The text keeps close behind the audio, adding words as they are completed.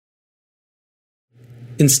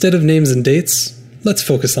Instead of names and dates, let's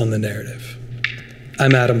focus on the narrative.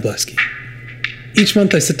 I'm Adam Blesky. Each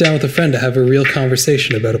month I sit down with a friend to have a real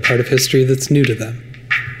conversation about a part of history that's new to them.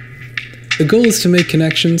 The goal is to make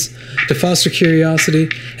connections, to foster curiosity,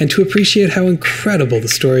 and to appreciate how incredible the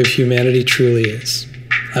story of humanity truly is.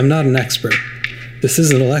 I'm not an expert. This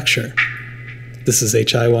isn't a lecture. This is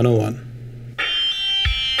HI 101.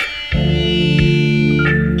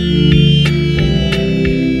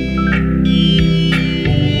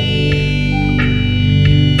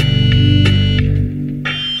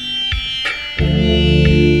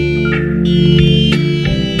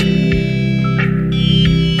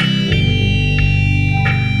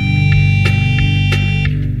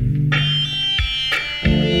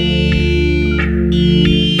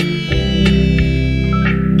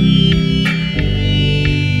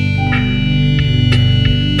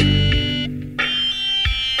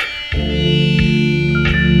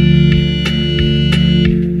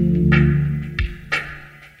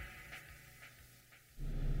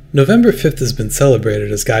 November 5th has been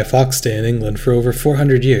celebrated as Guy Fawkes Day in England for over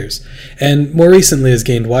 400 years, and more recently has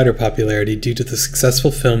gained wider popularity due to the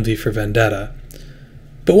successful film V for Vendetta.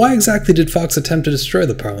 But why exactly did Fawkes attempt to destroy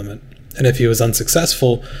the Parliament? And if he was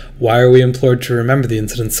unsuccessful, why are we implored to remember the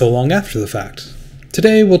incident so long after the fact?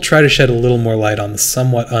 Today we'll try to shed a little more light on the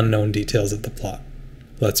somewhat unknown details of the plot.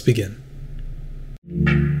 Let's begin.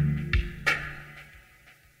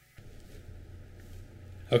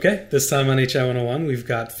 Okay, this time on HI 101, we've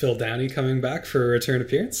got Phil Downey coming back for a return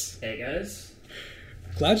appearance. Hey guys.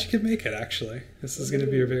 Glad you could make it, actually. This is going to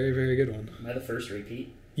be a very, very good one. Am I the first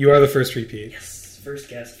repeat? You are the first repeat. Yes, first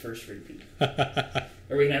guest, first repeat. Are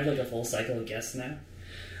we going to have like a full cycle of guests now?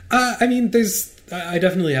 I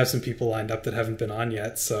definitely have some people lined up that haven't been on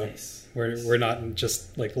yet, so Nice. we're not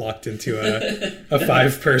just like locked into a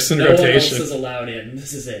 5-person No one else rotation. is allowed in.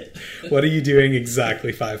 This is it. What are you doing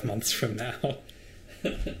exactly 5 months from now?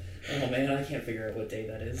 Oh man, I can't figure out what day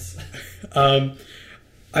that is.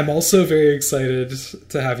 I'm also very excited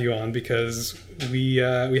to have you on because we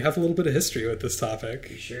have a little bit of history with this topic.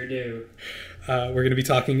 We sure do. We're going to be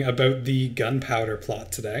talking about the gunpowder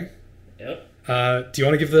plot today. Yep. Do you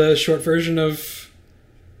want to give the short version of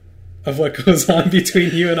what goes on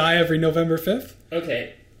between you and I every November 5th?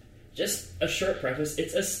 Okay. Just a short preface.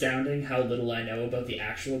 It's astounding how little I know about the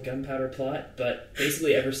actual gunpowder plot, but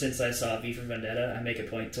basically ever since I saw V for Vendetta, I make a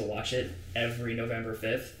point to watch it every November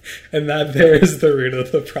 5th. And that there is the root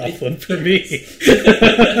of the problem for me.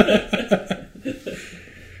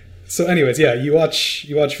 So anyways, yeah, you watch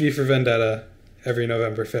V for Vendetta every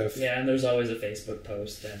November 5th. Yeah, and there's always a Facebook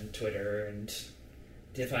post and Twitter, and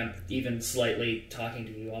if I'm even slightly talking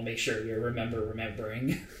to you, I'll make sure you're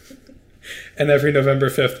remembering. And every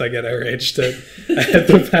November 5th, I get outraged at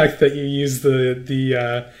the fact that you use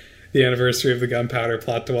the anniversary of the gunpowder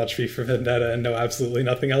plot to watch V for Vendetta and know absolutely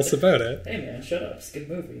nothing else about it. Hey man, shut up. It's a good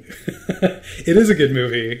movie. It is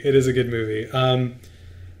a good movie.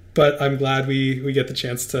 But I'm glad we get the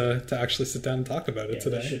chance to actually sit down and talk about it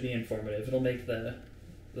today. It should be informative. It'll make the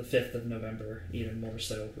 5th of November even more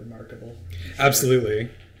so remarkable. Sure.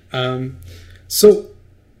 Absolutely. So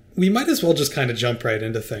we might as well just kind of jump right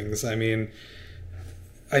into things. I mean,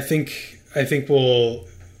 I think we'll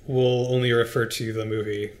only refer to the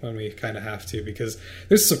movie when we kind of have to, because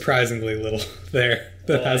there's surprisingly little there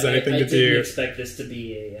that has anything to do. I didn't expect this to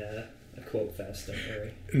be a quote fest, don't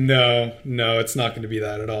worry. No, it's not going to be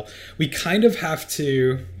that at all. We kind of have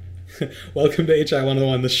to... Welcome to HI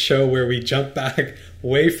 101, the show where we jump back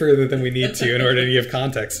way further than we need to in order to give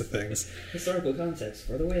context to things. Historical context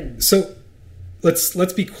for the win. So...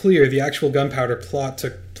 Let's be clear, the actual gunpowder plot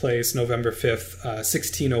took place November 5th,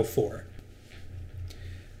 1604.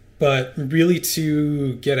 But really,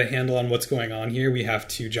 to get a handle on what's going on here, we have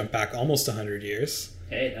to jump back almost 100 years.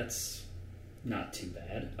 Hey, that's not too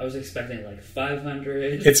bad. I was expecting like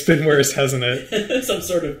 500. It's been worse, hasn't it? Some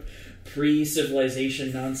sort of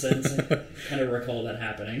pre-civilization nonsense. I kind of recall that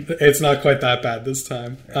happening. It's not quite that bad this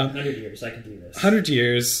time. 100 years, I can do this. 100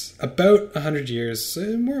 years, about 100 years,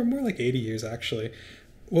 more like 80 years actually.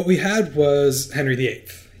 What we had was Henry VIII.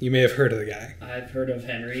 You may have heard of the guy. I've heard of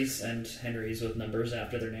Henrys, and Henrys with numbers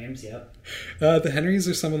after their names, yep. The Henrys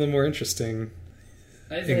are some of the more interesting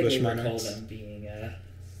English monarchs. I recall them being a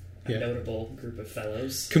notable group of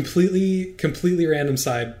fellows. Completely random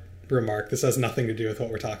side remark. This has nothing to do with what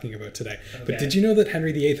we're talking about today. Okay. But did you know that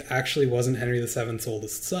Henry VIII actually wasn't Henry VII's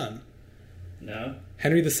oldest son? No.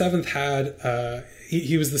 Henry VII had...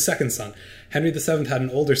 he was the second son. Henry VII had an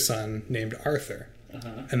older son named Arthur.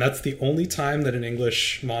 Uh-huh. And that's the only time that an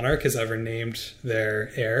English monarch has ever named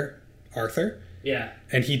their heir Arthur. Yeah.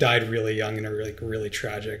 And he died really young in a really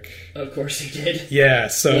tragic... Of course he did. Yeah,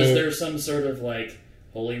 so... Was there some sort of, like,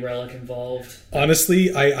 holy relic involved?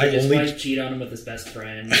 Honestly, I Did his only... wife cheat on him with his best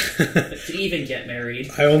friend? To even get married?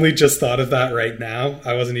 I only just thought of that right now.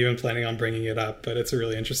 I wasn't even planning on bringing it up, but it's a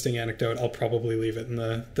really interesting anecdote. I'll probably leave it in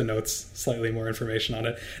the notes, slightly more information on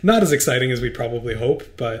it. Not as exciting as we'd probably hope,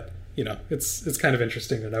 but, you know, it's kind of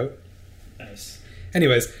interesting to note. Nice.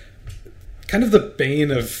 Anyways, kind of the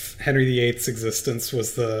bane of Henry VIII's existence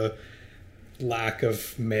was the lack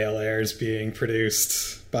of male heirs being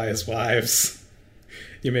produced by his wives.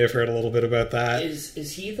 You may have heard a little bit about that.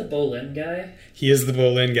 Is he the Boleyn guy? He is the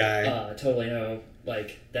Boleyn guy. Totally know,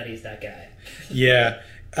 like, that he's that guy. Yeah.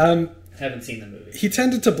 Haven't seen the movie. He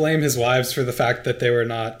tended to blame his wives for the fact that they were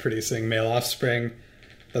not producing male offspring.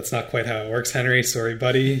 That's not quite how it works, Henry. Sorry,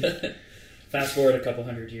 buddy. Fast forward a couple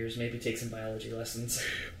hundred years, maybe take some biology lessons.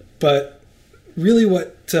 But really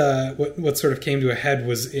what sort of came to a head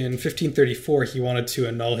was in 1534 he wanted to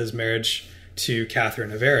annul his marriage to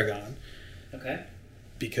Catherine of Aragon. Okay.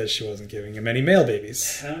 Because she wasn't giving him any male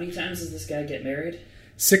babies. How many times does this guy get married?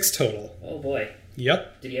 6 total. Oh boy.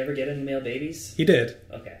 Yep. Did he ever get any male babies? He did.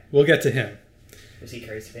 Okay. We'll get to him. Was he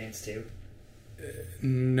crazy pants too?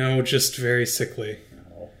 No, just very sickly.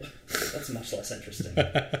 No. That's much less interesting.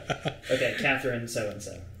 Okay, Catherine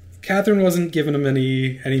so-and-so. Catherine wasn't giving him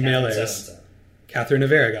any male heirs. So-and-so. Catherine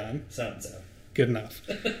of Aragon. So-and-so. Good enough.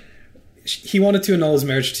 He wanted to annul his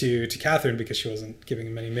marriage to Catherine because she wasn't giving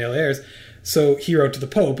him any male heirs. So he wrote to the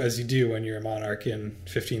Pope, as you do when you're a monarch in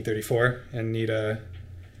 1534 and need an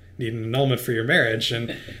annulment for your marriage.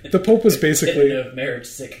 And the Pope was basically... a marriage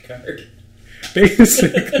sick card.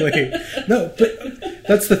 Basically. No, but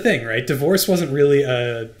that's the thing, right? Divorce wasn't really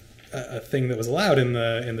a thing that was allowed in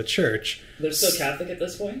the church. They're still Catholic at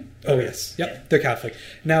this point? Oh, yes. Yep, Yeah. they're Catholic.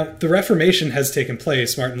 Now, the Reformation has taken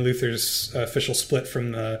place. Martin Luther's official split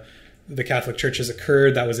from the Catholic Church has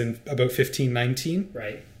occurred. That was in about 1519.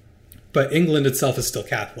 Right. But England itself is still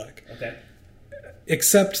Catholic. Okay.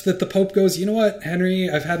 Except that the Pope goes, you know what, Henry,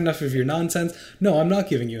 I've had enough of your nonsense. No, I'm not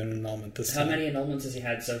giving you an annulment this time. How many annulments has he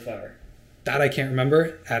had so far? That I can't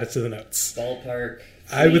remember. Add it to the notes. Ballpark.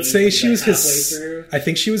 I would say she was halfway his... through? I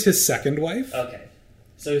think she was his second wife. Okay.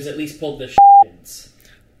 So he's at least pulled the shins.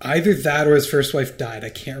 Either that or his first wife died. I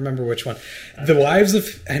can't remember which one. The wives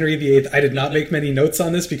of Henry VIII, I did not make many notes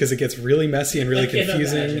on this because it gets really messy and really I can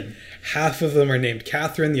confusing. imagine. Half of them are named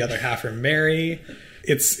Catherine, the other half are Mary.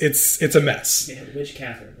 It's a mess. Yeah, which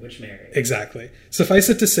Catherine? Which Mary? Exactly. Suffice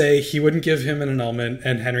it to say, he wouldn't give him an annulment,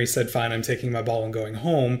 and Henry said, fine, I'm taking my ball and going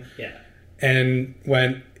home. Yeah. And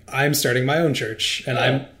went, I'm starting my own church,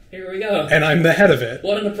 and here we go. I'm the head of it.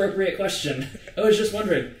 What an appropriate question. I was just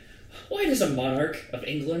wondering, why does a monarch of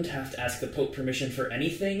England have to ask the Pope permission for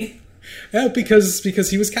anything? Yeah, because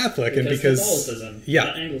he was Catholic and because Catholicism, yeah,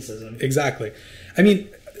 not Anglicism. Exactly. I mean,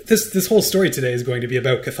 this whole story today is going to be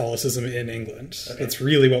about Catholicism in England. Okay. That's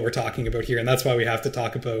really what we're talking about here, and that's why we have to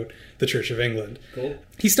talk about the Church of England. Cool.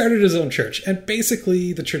 He started his own church, and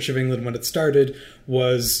basically the Church of England, when it started,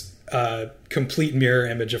 was a complete mirror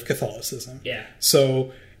image of Catholicism. Yeah.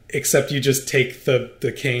 So, except you just take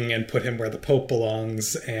the king and put him where the Pope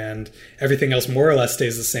belongs, and everything else more or less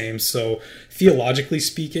stays the same. So, theologically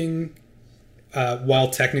speaking, while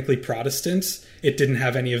technically Protestant, it didn't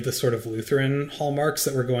have any of the sort of Lutheran hallmarks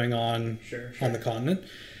that were going on on the continent.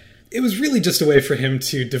 It was really just a way for him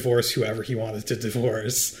to divorce whoever he wanted to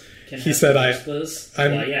divorce. He said,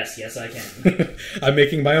 yes, I can. I'm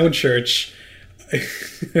making my own church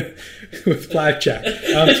with blackjack.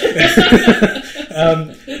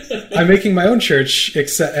 I'm making my own church,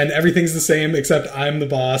 and everything's the same except I'm the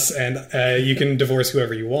boss, and you can divorce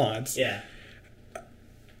whoever you want. Yeah.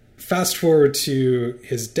 Fast forward to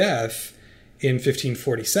his death in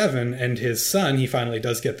 1547, and his son, he finally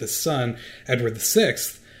does get this son, Edward VI.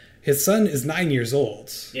 His son is 9 years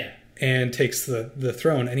old. Yeah. And takes the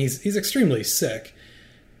throne, and he's extremely sick,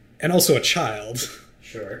 and also a child.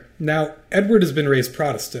 Sure. Now, Edward has been raised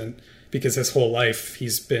Protestant because his whole life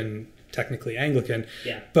he's been technically Anglican.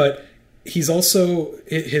 Yeah. But he's also,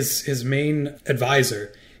 his main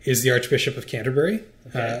advisor is the Archbishop of Canterbury,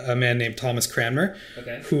 okay. A man named Thomas Cranmer,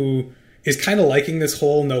 okay. who is kind of liking this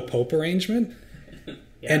whole no pope arrangement, yeah,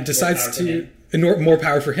 and decides to... More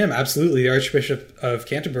power for him, absolutely. The Archbishop of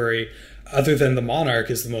Canterbury, other than the monarch,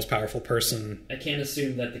 is the most powerful person. I can't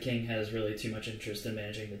assume that the king has really too much interest in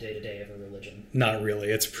managing the day-to-day of a religion. Not really.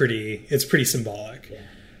 It's pretty symbolic. Yeah.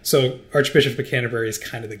 So Archbishop of Canterbury is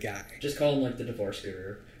kind of the guy. Just call him like the divorce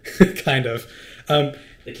guru. Kind of. The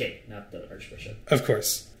king, not the archbishop. Of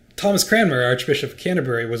course. Thomas Cranmer, Archbishop of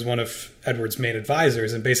Canterbury, was one of Edward's main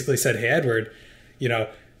advisors and basically said, hey, Edward,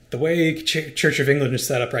 the way Church of England is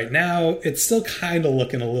set up right now, it's still kind of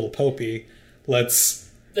looking a little popey. Let's...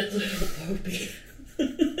 The little popey.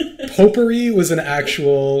 Popery was an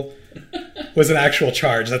actual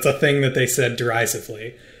charge. That's a thing that they said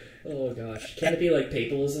derisively. Oh gosh, can it be like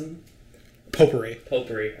papalism? Popery.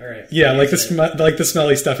 Popery. All right. Yeah, like the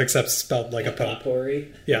smelly stuff, except spelled like a pope.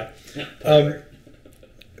 Potpourri. Yeah. Popery.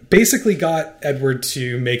 Basically got Edward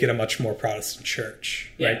to make it a much more Protestant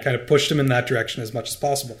church, right? Yeah. Kind of pushed him in that direction as much as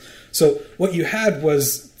possible. So what you had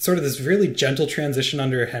was sort of this really gentle transition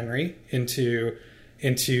under Henry into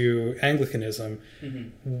Anglicanism,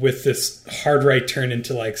 with this hard right turn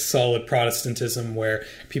into like solid Protestantism, where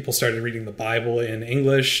people started reading the Bible in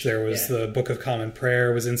English. There was the Book of Common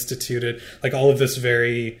Prayer was instituted. Like all of this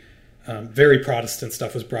very Protestant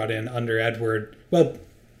stuff was brought in under Edward. Well,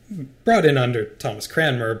 brought in under Thomas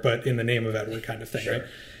Cranmer, but in the name of Edward kind of thing. Sure. Right?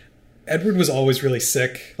 Edward was always really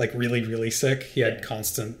sick, like really, really sick. He had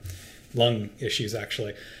constant lung issues,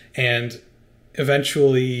 actually. And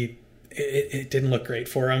eventually it didn't look great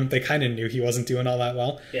for him. They kind of knew he wasn't doing all that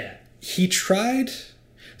well. Yeah. He tried...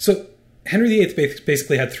 So Henry VIII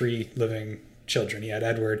basically had 3 living children. He had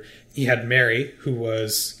Edward. He had Mary, who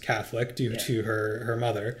was Catholic due to her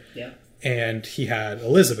mother. Yeah. And he had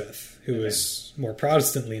Elizabeth, who was more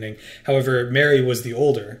Protestant-leaning. However, Mary was the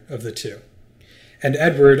older of the 2. And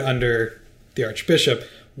Edward, under the Archbishop,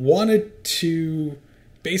 wanted to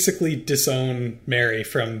basically disown Mary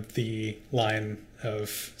from the line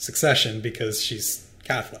of succession because she's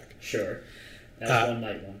Catholic. Sure. As one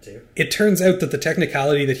might want to. It turns out that the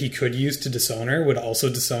technicality that he could use to disown her would also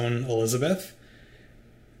disown Elizabeth.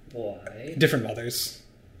 Why? Different mothers.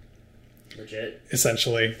 Legit.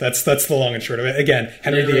 Essentially. That's the long and short of it. Again,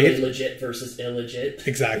 Henry Literally VIII... legit versus illegit.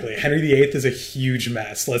 Exactly. Henry VIII is a huge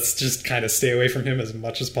mess. Let's just kind of stay away from him as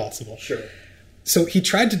much as possible. Sure. So he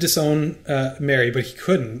tried to disown Mary, but he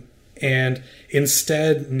couldn't, and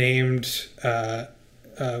instead named a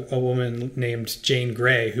woman named Jane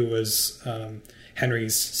Grey, who was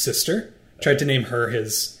Henry's sister. Tried to name her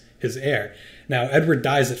his heir. Now, Edward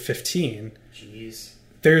dies at 15. Jeez.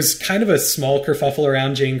 There's kind of a small kerfuffle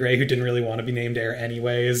around Jane Grey, who didn't really want to be named heir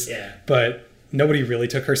anyways. Yeah. But nobody really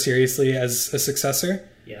took her seriously as a successor.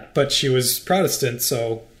 Yeah. But she was Protestant,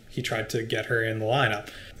 so he tried to get her in the lineup.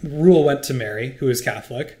 Rule went to Mary, who is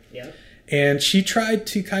Catholic. Yeah. And she tried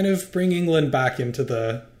to kind of bring England back into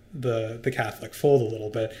the Catholic fold a little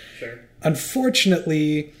bit. Sure.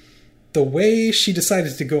 Unfortunately, the way she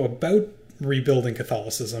decided to go about rebuilding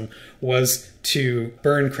Catholicism was to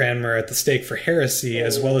burn Cranmer at the stake for heresy,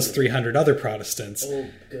 as well as 300 other Protestants. Oh,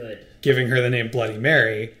 good. Giving her the name Bloody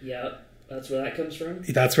Mary. Yeah, that's where that comes from?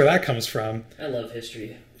 That's where that comes from. I love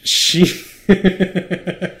history. Me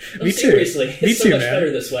too. Seriously, it's so much better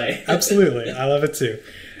this way. Absolutely. I love it too.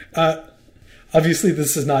 Obviously,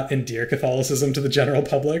 this does not endear Catholicism to the general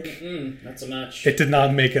public. Not so much. It did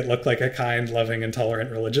not make it look like a kind, loving, and tolerant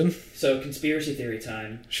religion. So, conspiracy theory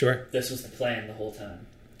time. Sure. This was the plan the whole time.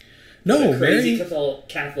 No, a crazy Mary...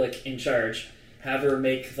 Catholic in charge, have her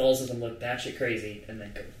make Catholicism look batshit crazy, and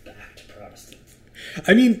then go back to Protestant.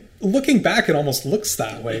 I mean, looking back, it almost looks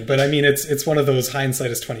that way, but I mean, it's one of those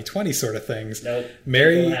hindsight is 20/20 sort of things. Nope.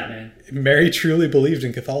 Mary truly believed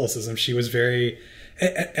in Catholicism. She was very...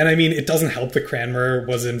 And I mean, it doesn't help that Cranmer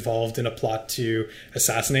was involved in a plot to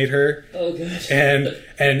assassinate her. Oh, good.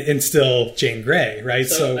 And instill Jane Grey, right?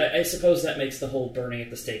 So I suppose that makes the whole burning at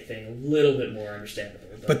the stake thing a little bit more understandable.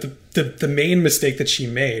 But the main mistake that she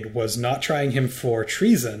made was not trying him for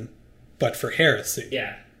treason, but for heresy.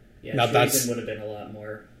 Yeah. Now treason would have been a lot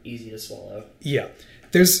more easy to swallow. Yeah.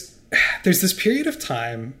 There's this period of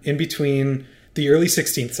time in between the early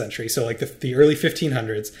 16th century, so like the early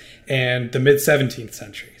 1500s, and the mid 17th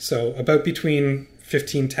century. So about between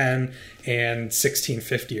 1510 and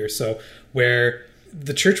 1650 or so, where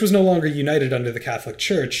the church was no longer united under the Catholic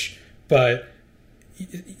Church, but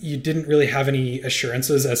you didn't really have any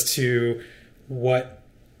assurances as to what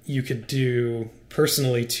you could do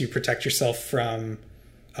personally to protect yourself from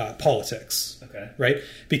politics. Okay. Right?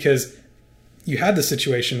 Because you had the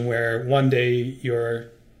situation where one day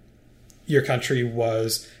your country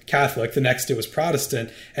was Catholic, the next it was Protestant,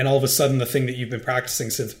 and all of a sudden the thing that you've been practicing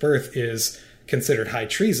since birth is considered high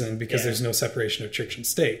treason because there's no separation of church and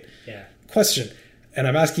state. Yeah. Question, and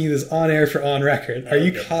I'm asking you this on air for on record. Are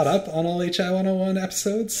you caught up on all HI 101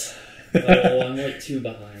 episodes? Oh, I'm like 2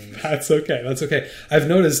 behind. That's okay. I've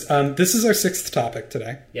noticed this is our 6th topic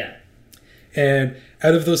today. Yeah. And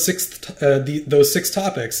out of those 6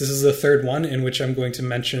 topics, this is the 3rd one in which I'm going to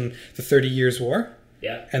mention the 30 Years' War.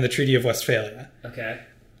 Yeah. And the Treaty of Westphalia. Okay.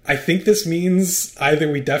 I think this means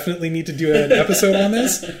either we definitely need to do an episode on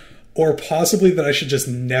this, or possibly that I should just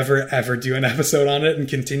never ever do an episode on it and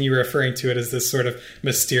continue referring to it as this sort of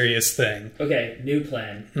mysterious thing. Okay, new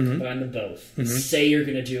plan. Combine them both. Say you're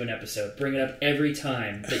going to do an episode. Bring it up every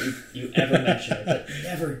time that you ever mention it, but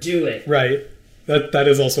never do it. Right. That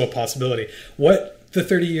is also a possibility. What the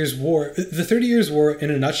 30 Years' War... The 30 Years' War, in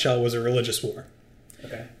a nutshell, was a religious war.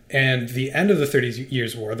 Okay. And the end of the 30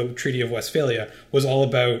 Years' War, the Treaty of Westphalia, was all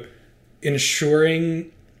about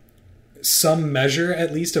ensuring some measure,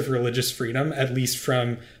 at least, of religious freedom, at least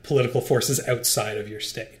from political forces outside of your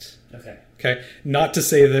state. Okay? Not to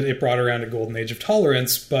say that it brought around a golden age of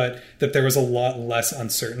tolerance, but that there was a lot less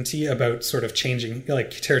uncertainty about sort of changing, like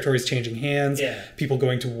territories changing hands, people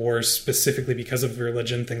going to wars specifically because of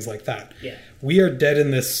religion, things like that. Yeah. We are dead in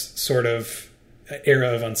this sort of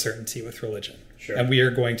era of uncertainty with religion. Sure. And we are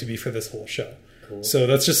going to be for this whole show. Cool. So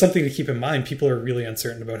that's just something to keep in mind. People are really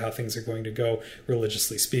uncertain about how things are going to go,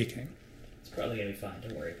 religiously speaking. It's probably going to be fine.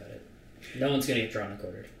 Don't worry about it. No one's going to get drawn and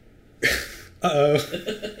quartered.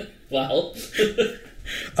 Uh-oh. Well.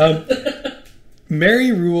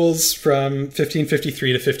 Mary rules from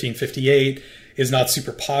 1553 to 1558 is not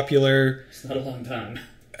super popular. It's not a long time.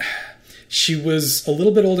 She was a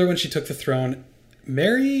little bit older when she took the throne.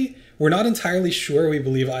 Mary, we're not entirely sure. We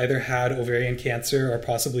believe either had ovarian cancer or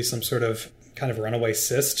possibly some sort of kind of runaway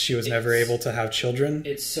cyst. She was never able to have children.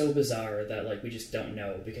 It's so bizarre that we just don't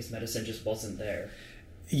know because medicine just wasn't there.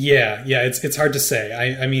 Yeah, it's hard to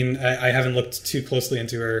say. I mean, I haven't looked too closely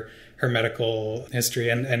into her medical history,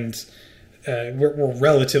 and we're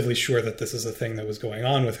relatively sure that this is a thing that was going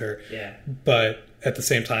on with her. Yeah. But at the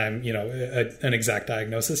same time, an exact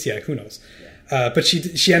diagnosis, who knows? Yeah. But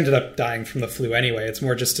she ended up dying from the flu anyway. It's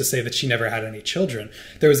more just to say that she never had any children.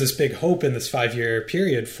 There was this big hope in this 5-year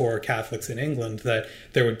period for Catholics in England that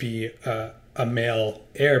there would be a male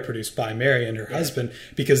heir produced by Mary and her husband,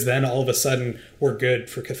 because then all of a sudden we're good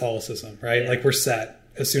for Catholicism, right? Yeah. We're set.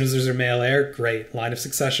 As soon as there's a male heir, great. Line of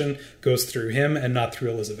succession goes through him and not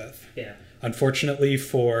through Elizabeth. Yeah. Unfortunately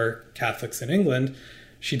for Catholics in England,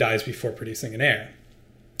 she dies before producing an heir.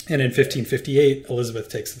 And in 1558, Elizabeth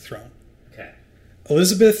takes the throne. Okay.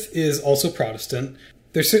 Elizabeth is also Protestant.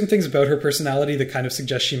 There's certain things about her personality that kind of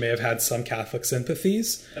suggest she may have had some Catholic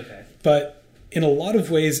sympathies. Okay. But in a lot of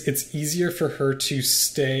ways, it's easier for her to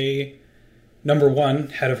stay, number one,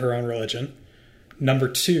 head of her own religion. Number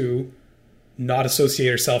two, not associate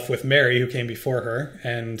herself with Mary, who came before her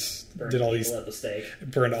and did all these at the stake.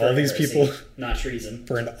 Burned all these people, not treason.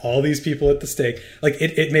 Burned all these people at the stake.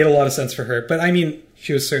 It made a lot of sense for her. But I mean,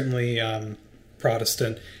 she was certainly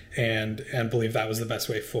Protestant and believed that was the best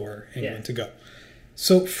way for England to go.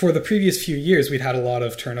 So for the previous few years, we'd had a lot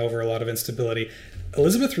of turnover, a lot of instability.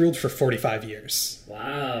 Elizabeth ruled for 45 years.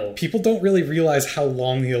 Wow. People don't really realize how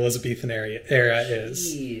long the Elizabethan era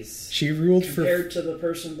is. Jeez. She ruled compared to the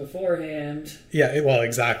person beforehand. Yeah, well,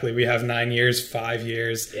 exactly. We have 9 years, 5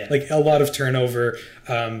 years, yeah. A lot of turnover,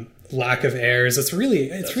 lack of heirs. It's really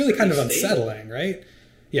kind of unsettling, right?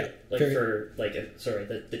 Yeah.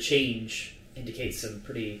 The change indicates some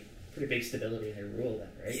pretty big stability in her rule then,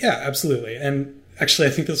 right? Yeah, absolutely. And actually,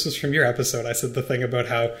 I think this was from your episode. I said the thing about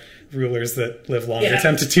how rulers that live longer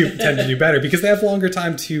tend to do better because they have longer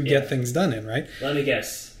time to get things done in, right? Let me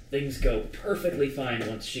guess. Things go perfectly fine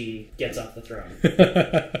once she gets off the throne.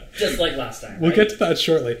 Just like last time. We'll get to that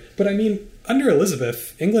shortly. But I mean, under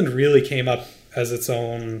Elizabeth, England really came up as its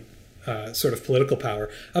own sort of political power.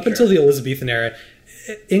 Up until the Elizabethan era,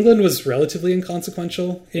 England was relatively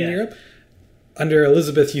inconsequential in Europe. Under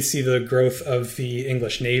Elizabeth, you see the growth of the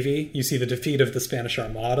English Navy. You see the defeat of the Spanish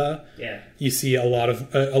Armada. Yeah. You see a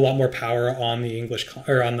lot more power on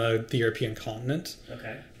the the European continent.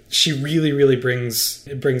 Okay. She really, really brings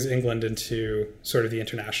England into sort of the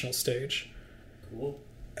international stage. Cool.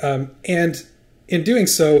 And in doing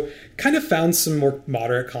so, kind of found some more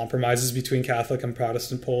moderate compromises between Catholic and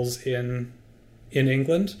Protestant poles in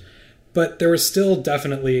England. But there was still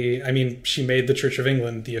definitely, I mean, she made the Church of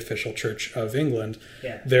England the official Church of England.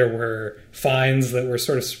 Yeah. There were fines that were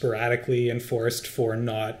sort of sporadically enforced for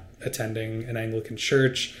not attending an Anglican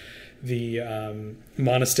church. The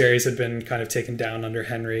monasteries had been kind of taken down under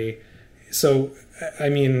Henry. So, I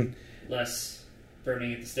mean... Less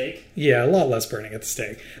burning at the stake? Yeah, a lot less burning at the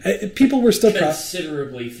stake. People were still...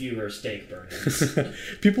 Considerably fewer stake burnings.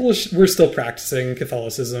 People were still practicing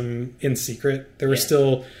Catholicism in secret. There were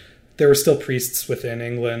still priests within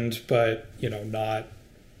England, but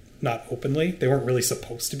not openly. They weren't really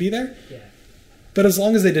supposed to be there. Yeah. But as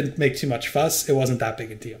long as they didn't make too much fuss, it wasn't that big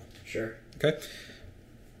a deal. Sure. Okay.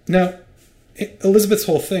 Now, Elizabeth's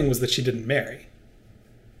whole thing was that she didn't marry.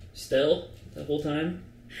 Still, the whole time.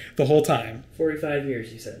 The whole time. 45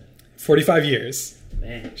 years, you said. 45 years.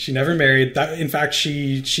 Man. She never married. That, in fact,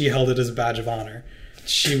 she held it as a badge of honor.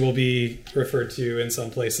 She will be referred to in some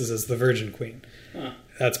places as the Virgin Queen. Huh.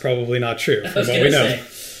 That's probably not true, I from was what going we to know.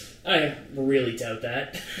 say, I really doubt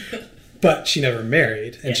that. But she never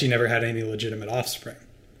married, and Yeah. she never had any legitimate offspring.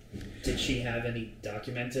 Did she have any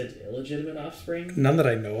documented illegitimate offspring? None that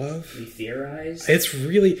I know of. We theorize? It's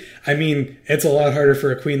really, I mean, it's a lot harder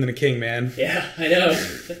for a queen than a king, man. Yeah, I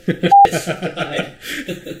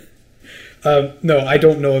know. No, I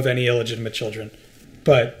don't know of any illegitimate children,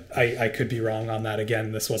 but I could be wrong on that.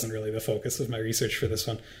 Again, this wasn't really the focus of my research for this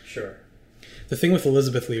one. Sure. The thing with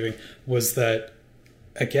Elizabeth leaving was that,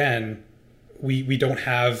 again, we don't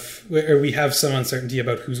have, or we have some uncertainty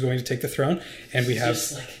about who's going to take the throne, and we It's have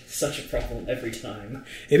just like such a problem every time.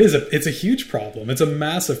 it's a huge problem. It's a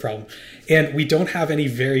massive problem, and we don't have any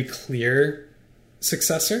very clear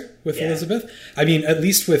successor with Yeah. Elizabeth. I mean, at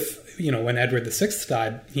least with, when Edward VI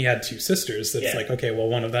died, he had two sisters. That's Yeah. like, okay, well,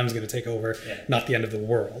 one of them's going to take over, Yeah. not the end of the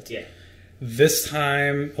world. Yeah. This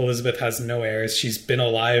time, Elizabeth has no heirs. She's been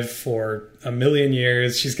alive for 1,000,000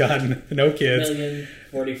 years. She's gotten no kids.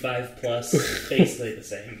 1,045 plus, basically the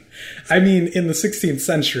same. I mean, in the 16th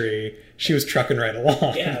century, she was trucking right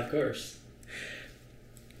along. Yeah, of course.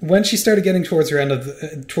 When she started getting towards the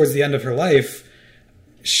end of her life,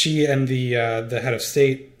 she and the head of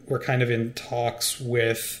state were kind of in talks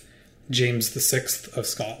with James VI of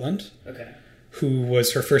Scotland, Okay. who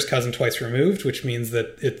was her first cousin twice removed, which means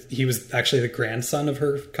that he was actually the grandson of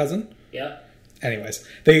her cousin. Yeah. Anyways,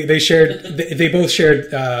 they both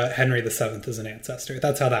shared Henry VII as an ancestor.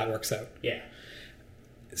 That's how that works out. Yeah.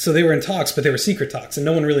 So they were in talks, but they were secret talks, and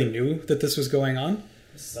no one really knew that this was going on.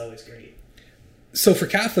 This is always great. So for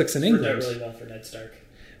Catholics in Worked England, out really well for Ned Stark.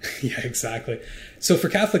 yeah, exactly. So for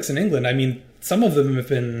Catholics in England, I mean, some of them have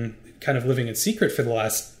been kind of living in secret for the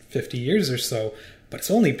last 50 years or so, but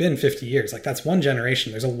it's only been 50 years. Like, that's one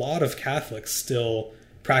generation. There's a lot of Catholics still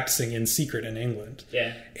practicing in secret in England.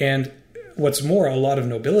 Yeah. And what's more, a lot of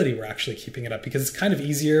nobility were actually keeping it up, because it's kind of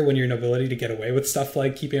easier when you're nobility to get away with stuff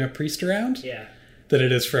like keeping a priest around Yeah. than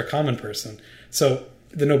it is for a common person. So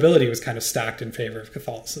the nobility was kind of stacked in favor of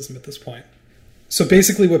Catholicism at this point. So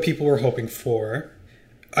basically what people were hoping for,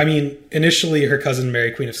 I mean, initially her cousin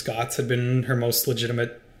Mary Queen of Scots had been her most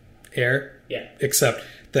legitimate heir, Yeah. except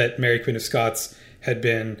that Mary Queen of Scots had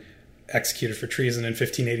been executed for treason in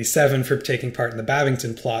 1587 for taking part in the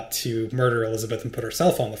Babington plot to murder Elizabeth and put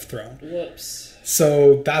herself on the throne. Whoops.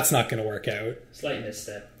 So that's not going to work out. Slight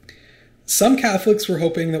misstep. Some Catholics were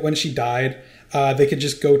hoping that when she died, they could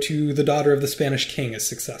just go to the daughter of the Spanish king as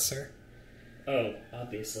successor. Oh,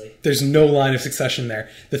 obviously. There's no line of succession there.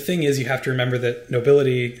 The thing is, you have to remember that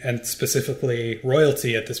nobility, and specifically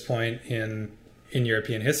royalty at this point in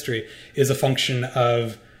European history, is a function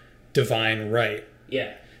of divine right.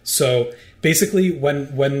 Yeah. So basically,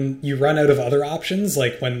 when you run out of other options,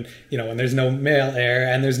 like when there's no male heir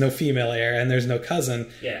and there's no female heir and there's no cousin,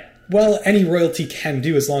 Yeah. well, any royalty can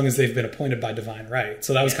do as long as they've been appointed by divine right.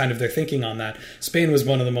 So that was Yeah. kind of their thinking on that. Spain was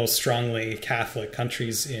one of the most strongly Catholic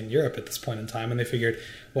countries in Europe at this point in time, and they figured,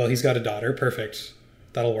 well, he's got a daughter, perfect,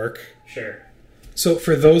 that'll work. Sure. So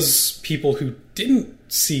for those people who didn't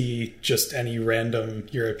see just any random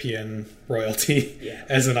European royalty Yeah.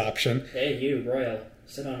 as an option, Hey, you, royal,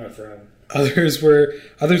 sit on our throne. others were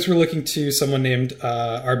looking to someone named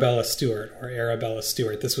Arbella Stewart, or Arabella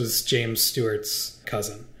Stewart. This was James Stewart's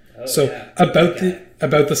cousin. Oh, So yeah.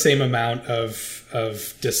 about the same amount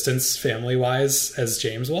of distance family wise as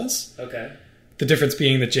James was. Okay. The difference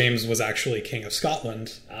being that James was actually King of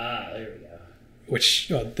Scotland, Ah, there we go. which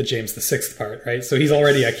the James the Sixth part, right? So he's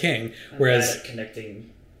already a king. I'm Whereas bad at connecting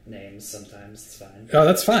names sometimes. It's fine. oh,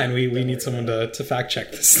 that's fine. We need someone to fact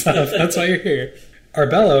check this stuff. That's why you're here.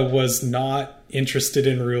 Arbella was not interested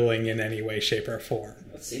in ruling in any way, shape, or form.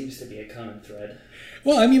 That seems to be a common thread.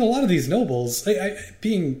 Well, I mean, a lot of these nobles,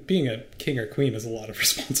 being a king or queen is a lot of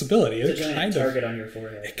responsibility. It's a giant target on your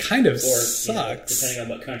forehead. It kind of Or, sucks. depending on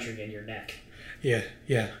what country, in your neck. Yeah.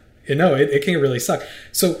 It can really suck.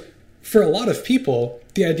 So, for a lot of people,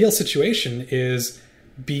 the ideal situation is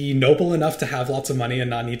be noble enough to have lots of money and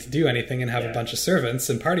not need to do anything and have a Yeah. bunch of servants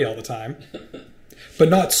and party all the time. But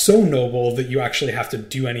not so noble that you actually have to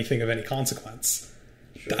do anything of any consequence.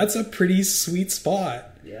 Sure. That's a pretty sweet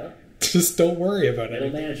spot. Yeah. Just don't worry about Middle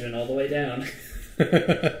anything. management all the way down.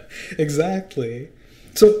 Exactly.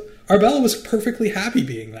 So Arbella was perfectly happy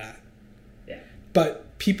being that. Yeah.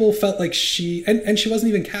 But people felt like she wasn't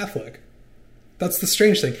even Catholic. That's the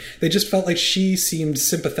strange thing. They just felt like she seemed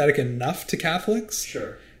sympathetic enough to Catholics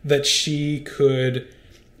Sure. that she could,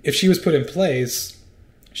 if she was put in place,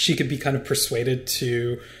 she could be kind of persuaded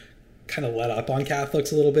to kind of let up on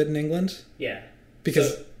Catholics a little bit in England. Yeah.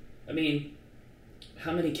 Because, So, I mean,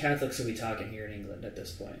 how many Catholics are we talking here in England at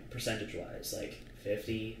this point, percentage-wise? Like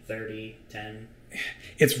 50, 30, 10?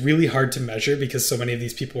 it's really hard to measure because so many of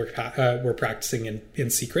these people were practicing in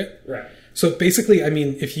secret. Right. So basically, I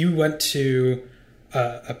mean, if you went to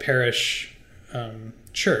a parish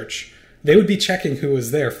church, they would be checking who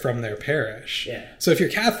was there from their parish. Yeah. So if you're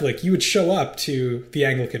Catholic, you would show up to the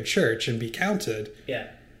Anglican church and be counted. Yeah.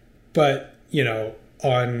 But, you know,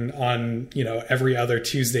 on you know, every other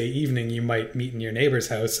Tuesday evening, you might meet in your neighbor's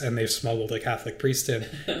house and they've smuggled a Catholic priest in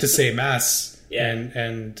to say mass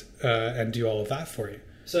and do all of that for you.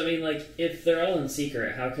 So, I mean, like, if they're all in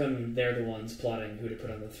secret, how come they're the ones plotting who to put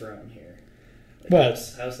on the throne here? Like, Well,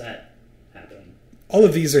 how's that happening? all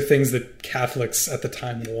of these are things that Catholics at the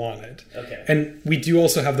time wanted. Okay. And we do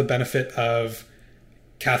also have the benefit of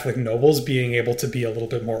Catholic nobles being able to be a little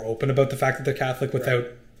bit more open about the fact that they're Catholic without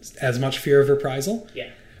as much fear of reprisal. Yeah.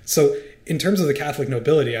 So in terms of the Catholic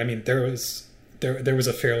nobility, I mean, there was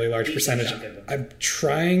a fairly large percentage. chunk of them. I'm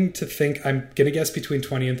trying to think, I'm going to guess between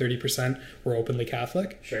 20 and 30% were openly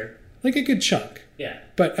Catholic. Sure. Like a good chunk. Yeah.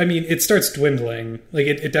 But I mean, it starts dwindling. Like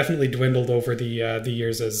it definitely dwindled over the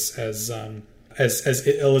years as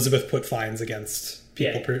Elizabeth put fines against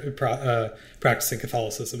people practicing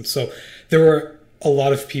Catholicism. So there were a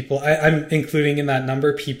lot of people. I'm including in that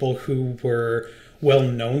number people who were well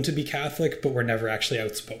known to be Catholic, but were never actually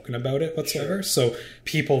outspoken about it whatsoever. Sure. So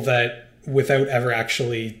people that, without ever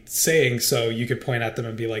actually saying so, you could point at them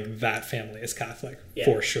and be like, that family is Catholic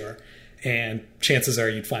for sure. And chances are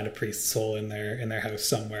you'd find a priest's soul in their house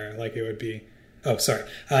somewhere. Like it would be,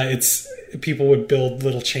 it's people would build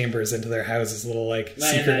little chambers into their houses, little like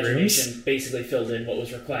My secret imagination rooms. basically filled in what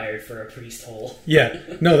was required for a priest hole. Yeah,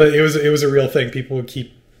 no, it was a real thing. People would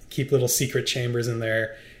keep little secret chambers in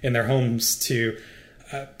their homes to.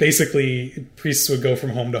 Basically, priests would go from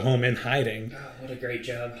home to home in hiding. Oh, what a great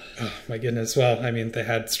job. Oh, my goodness. Well, I mean, they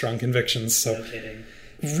had strong convictions. So No kidding.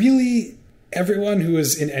 really, everyone who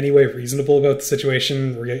was in any way reasonable about the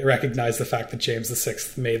situation recognized the fact that James VI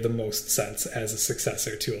made the most sense as a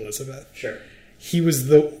successor to Elizabeth. Sure. He was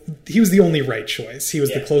the only right choice. He was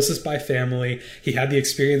the Yeah. closest by family. He had the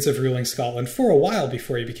experience of ruling Scotland for a while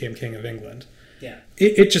before he became King of England. Yeah.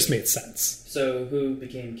 It just made sense. So who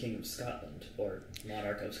became King of Scotland or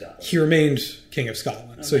Monarch of Scotland? He remained King of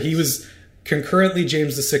Scotland. Oh, so nice. he was concurrently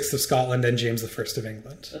James VI of Scotland and James I of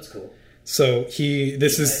England. That's cool. So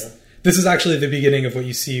this is actually the beginning of what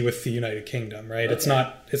you see with the United Kingdom, right? Okay. It's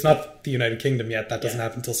not the United Kingdom yet. That doesn't Yeah.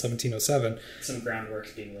 happen until 1707. Some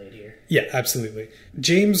groundwork's being laid here. Yeah, absolutely.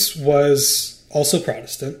 James was also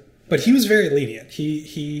Protestant, but he was very lenient.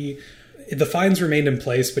 The fines remained in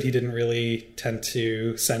place, but he didn't really tend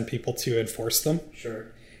to send people to enforce them. Sure.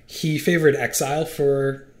 He favored exile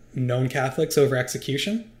for known Catholics over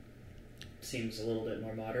execution. Seems a little bit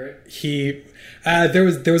more moderate. There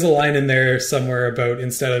was a line in there somewhere about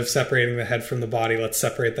instead of separating the head from the body, let's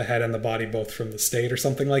separate the head and the body both from the state or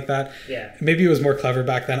something like that. Yeah. Maybe it was more clever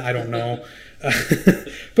back then. I don't know.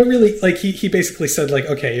 But really, like he basically said, like,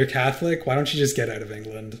 okay, you're Catholic. Why don't you just get out of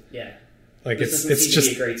England? Yeah. Like This it's doesn't seem just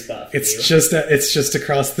to be a great spot for you. it's just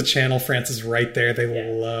across the channel. France is right there. They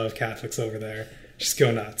love Catholics over there. Just go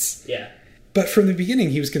nuts. Yeah. But from the beginning,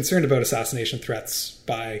 he was concerned about assassination threats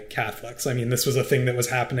by Catholics. I mean, this was a thing that was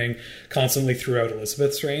happening constantly throughout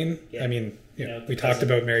Elizabeth's reign. Yeah. I mean, you know, we the talked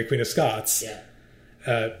cousin. about Mary Queen of Scots.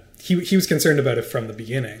 Yeah. He was concerned about it from the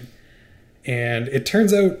beginning. And it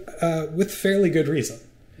turns out with fairly good reason.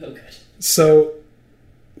 Oh, good. So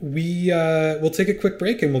we'll take a quick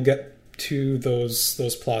break and we'll get to those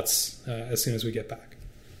plots as soon as we get back.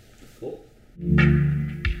 Cool.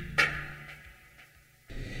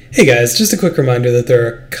 Hey guys, just a quick reminder that there are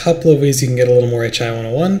a couple of ways you can get a little more HI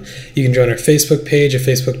 101. You can join our Facebook page at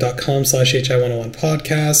facebook.com/HI101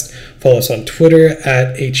 podcast. Follow us on Twitter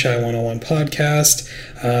at HI101 podcast.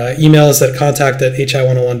 Email us at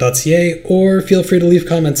contact@hi101.ca or feel free to leave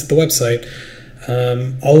comments at the website.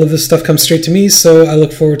 All of this stuff comes straight to me, so I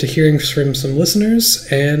look forward to hearing from some listeners.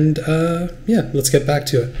 And let's get back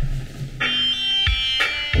to it.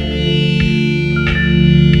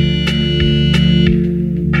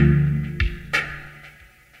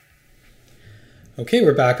 Okay,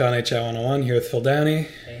 we're back on HI 101 here with Phil Downey.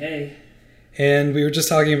 Hey, hey. And we were just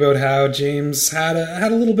talking about how James had a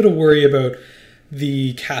little bit of worry about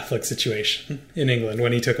the Catholic situation in England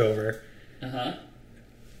when he took over. Uh-huh.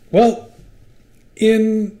 Well,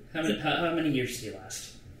 How many years did he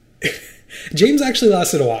last? James actually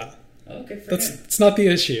lasted a while. Oh, okay, for him. It's not the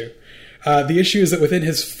issue. The issue is that within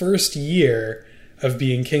his first year of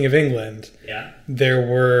being King of England, Yeah. there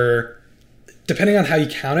were, depending on how you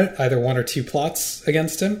count it, either one or two plots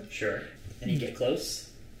against him. Sure. And you get close?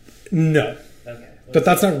 No. Okay. But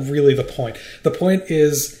that's not really the point. The point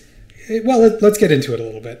is, well, let's get into it a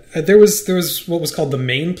little bit. There was what was called the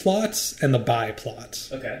main plot and the by plot.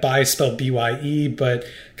 Okay. By spelled B-Y-E, but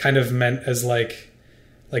kind of meant as like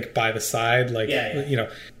by the side. Like, Yeah. you know,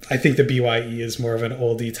 I think the B-Y-E is more of an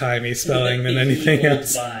oldie-timey spelling than anything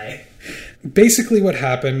else. By. Basically what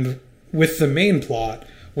happened with the main plot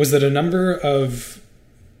was that a number of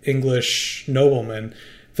English noblemen,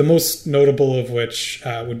 the most notable of which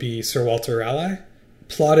would be Sir Walter Raleigh,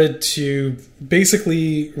 plotted to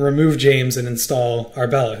basically remove James and install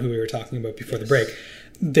Arbella, who we were talking about before the break.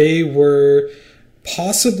 They were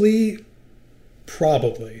probably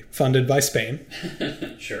funded by Spain.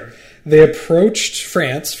 Sure. They approached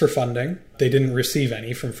France for funding. They didn't receive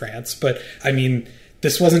any from France, but I mean,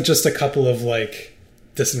 this wasn't just a couple of like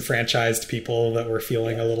disenfranchised people that were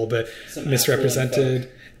feeling a little bit misrepresented.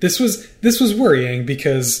 This was worrying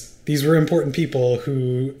because these were important people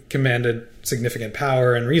who commanded significant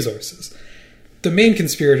power and resources. The main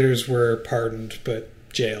conspirators were pardoned but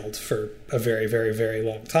jailed for a very, very, very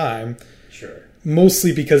long time. Sure.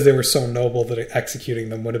 Mostly because they were so noble that executing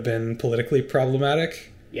them would have been politically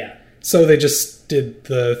problematic. Yeah. So they just did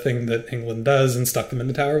the thing that England does and stuck them in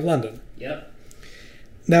the Tower of London. Yep.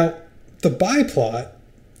 Now, the byplot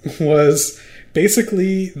was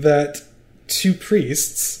basically that two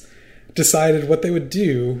priests decided what they would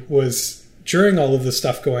do was, during all of this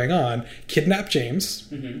stuff going on, kidnap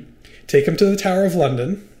James, take him to the Tower of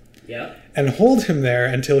London, and hold him there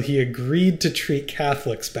until he agreed to treat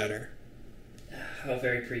Catholics better. How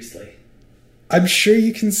very priestly. I'm sure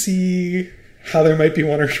you can see how there might be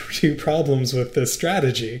one or two problems with this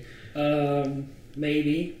strategy.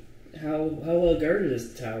 Maybe. How well guarded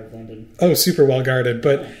is the Tower of London? Oh, super well guarded.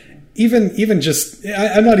 But even just,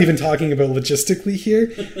 I'm not even talking about logistically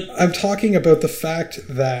here. I'm talking about the fact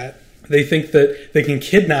that they think that they can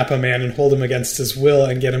kidnap a man and hold him against his will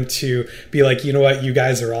and get him to be like, you know what, you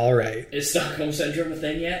guys are all right. Is Stockholm Syndrome a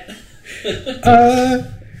thing yet?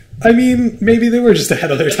 I mean, maybe they were just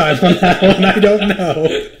ahead of their time on that one. I don't know.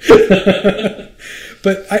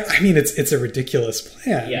 But, I mean, it's a ridiculous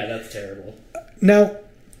plan. Yeah, that's terrible. Now,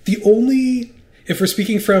 if we're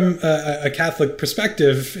speaking from a Catholic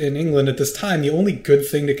perspective in England at this time, the only good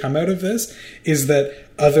thing to come out of this is that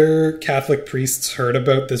other Catholic priests heard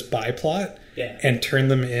about this byplot and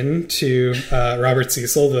turned them into Robert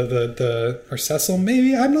Cecil, or Cecil,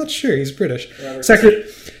 maybe? I'm not sure. He's British.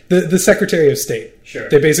 The Secretary of State. Sure.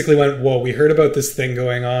 They basically went, whoa, we heard about this thing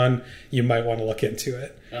going on. You might want to look into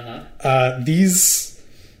it.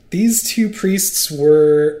 These two priests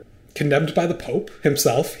were condemned by the Pope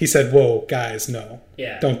himself. He said, whoa, guys, no.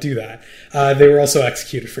 Don't do that. They were also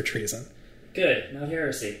executed for treason. Good. Not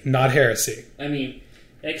heresy. Not heresy. I mean,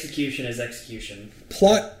 execution is execution.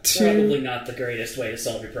 Plot to... Probably not the greatest way to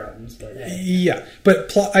solve your problems, but hey. Yeah. But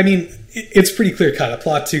plot... I mean, it's pretty clear cut. A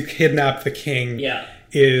plot to kidnap the king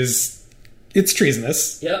is... It's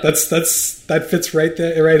treasonous. Yep. That fits right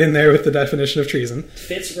in there with the definition of treason.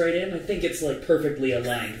 Fits right in. I think it's like perfectly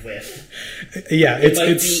aligned with. Yeah, it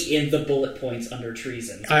might be in the bullet points under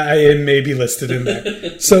treason. It may be listed in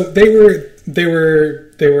there. So they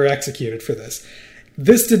were executed for this.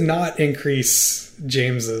 This did not increase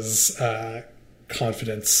James's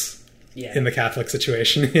confidence in the Catholic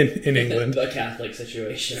situation in England. The Catholic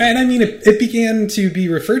situation. And I mean, it began to be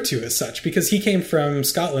referred to as such because he came from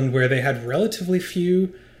Scotland where they had relatively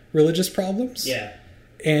few religious problems. Yeah.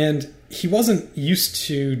 And he wasn't used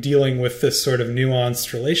to dealing with this sort of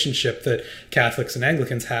nuanced relationship that Catholics and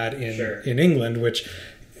Anglicans had in England, which,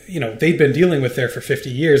 you know, they'd been dealing with there for 50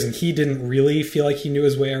 years, and he didn't really feel like he knew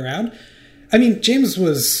his way around. I mean, James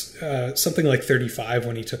was something like 35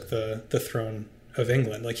 when he took the throne of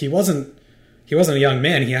England. Like, he wasn't a young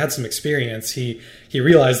man. He had some experience. He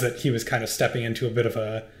realized that he was kind of stepping into a bit of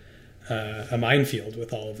a minefield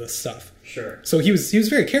with all of this stuff. Sure. So he was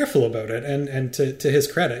very careful about it, and to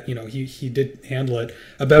his credit, you know, he did handle it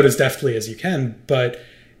about as deftly as you can, but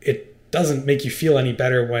it doesn't make you feel any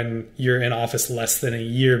better when you're in office less than a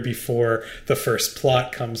year before the first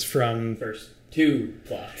plot comes from... First 2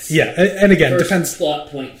 plots. Yeah, and again, first depends... plot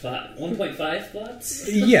 1.5 plots?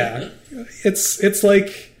 Yeah. It's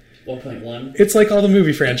like... 1.1? It's like all the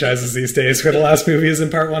movie franchises these days, where the last movie is in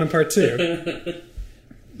part 1 and part 2.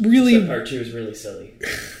 Really... So part 2 is really silly.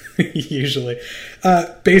 Usually.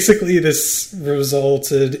 Basically, this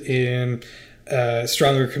resulted in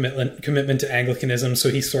stronger commitment to Anglicanism, so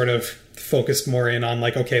he sort of focused more in on,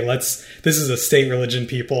 like, okay, this is a state religion,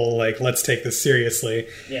 people, like, let's take this seriously.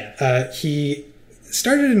 Yeah. He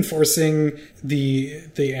started enforcing the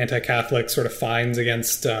anti-Catholic sort of fines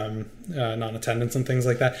against non-attendance and things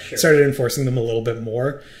like that. Sure. Started enforcing them a little bit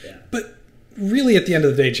more. Yeah. But really, at the end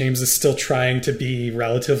of the day, James is still trying to be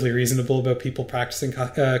relatively reasonable about people practicing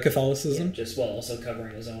Catholicism. Yeah, just while also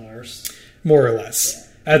covering his own arse. More or less.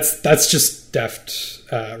 Yeah. That's just deft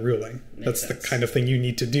ruling. Makes That's sense. the kind of thing you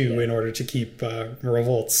need to do Yeah. in order to keep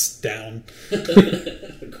revolts down.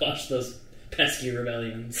 Quash those pesky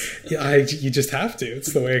rebellions. Yeah, you just have to.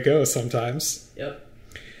 It's the way it goes sometimes. Yep.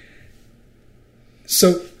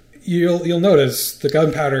 So you'll notice the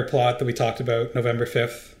gunpowder plot that we talked about, November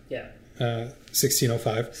 5th, Yeah.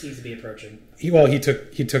 1605. Seems to be approaching. He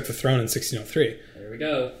took the throne in 1603. There we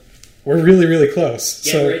go. We're really, really close.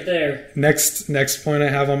 Yeah, So right there. next point I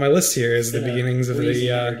have on my list here is the Been a beginnings of crazy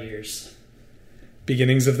the 100 years.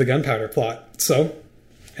 beginnings of the gunpowder plot. So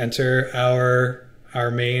enter our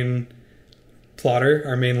main plotter,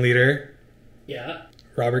 our main leader, Yeah.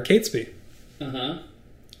 Robert Catesby, Uh-huh.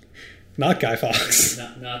 not Guy Fawkes,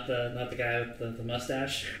 Not the guy with the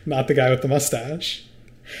mustache. not the guy with the mustache.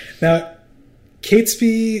 Now,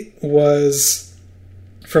 Catesby was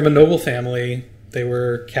from a noble family. They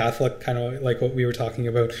were Catholic, kind of like what we were talking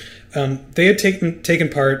about. They had taken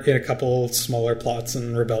part in a couple smaller plots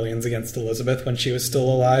and rebellions against Elizabeth when she was still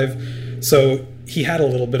alive. So he had a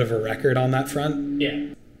little bit of a record on that front. Yeah.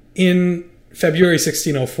 In February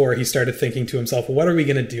 1604, he started thinking to himself, well, what are we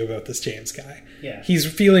going to do about this James guy? Yeah. He's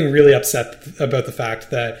feeling really upset about the fact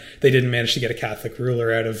that they didn't manage to get a Catholic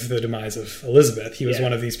ruler out of the demise of Elizabeth. He was Yeah.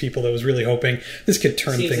 one of these people that was really hoping this could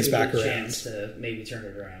turn Seems things like a back good around. chance to maybe turn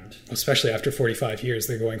it around. Especially after 45 years,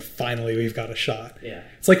 they're going, finally, we've got a shot. Yeah.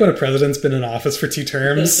 It's like when a president's been in office for 2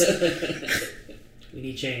 terms. We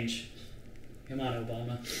need change. Come on,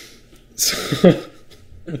 Obama. So,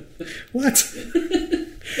 what?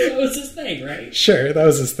 That was his thing, right? Sure, that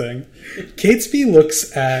was his thing. Catesby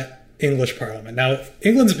looks at English Parliament. Now,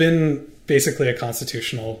 England's been basically a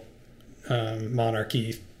constitutional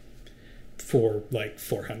monarchy for like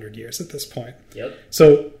 400 years at this point. Yep.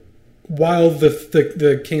 So while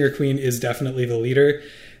the king or queen is definitely the leader,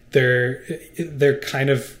 they're kind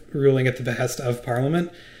of ruling at the behest of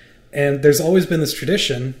Parliament. And there's always been this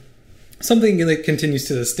tradition, something that continues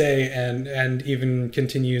to this day and even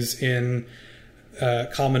continues in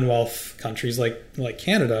Commonwealth countries like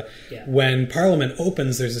Canada. Yeah. When Parliament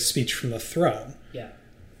opens, there's a speech from the throne. Yeah.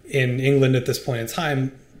 In England at this point in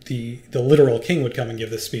time, the literal king would come and give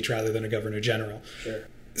this speech rather than a governor general. Sure.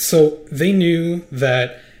 So they knew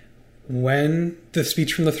that when the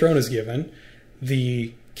speech from the throne is given,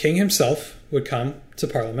 the king himself would come to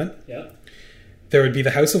Parliament. Yep. There would be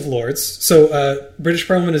the House of Lords. So British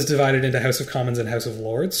Parliament is divided into House of Commons and House of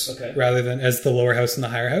Lords, Okay. rather than as the lower house and the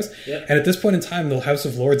higher house. Yep. And at this point in time, the House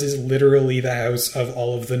of Lords is literally the house of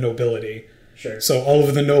all of the nobility. Sure. So all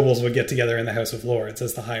of the nobles would get together in the House of Lords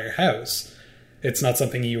as the higher house. It's not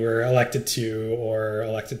something you were elected to or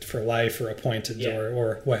elected for life or appointed Yeah.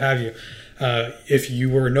 or what have you. If you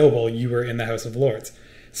were noble, you were in the House of Lords.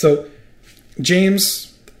 So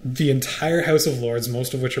James, the entire House of Lords,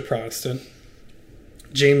 most of which are Protestant,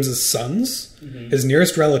 James's sons, his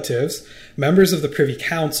nearest relatives, members of the Privy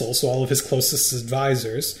Council, so all of his closest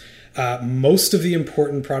advisors, most of the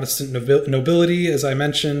important Protestant nobility, as I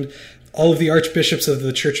mentioned, all of the archbishops of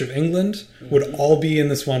the Church of England would all be in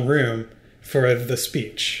this one room for the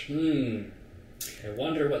speech. I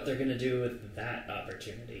wonder what they're going to do with that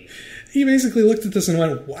opportunity. He basically looked at this and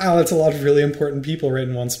went, wow, that's a lot of really important people right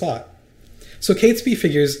in one spot. So Catesby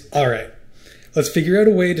figures, all right, let's figure out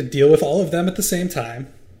a way to deal with all of them at the same time.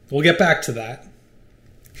 We'll get back to that.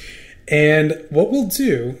 And what we'll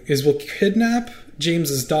do is we'll kidnap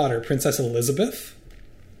James's daughter, Princess Elizabeth,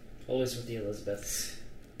 Always with the Elizabeths.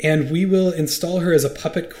 and we will install her as a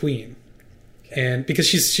puppet queen. And because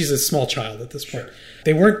she's a small child at this point. Sure.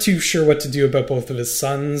 They weren't too sure what to do about both of his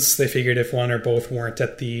sons. They figured if one or both weren't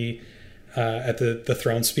at the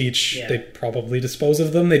throne speech, Yeah. they'd probably dispose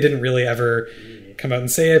of them. They didn't really ever come out and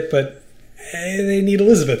say it, but they need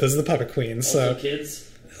Elizabeth as the puppet queen. So Also kids.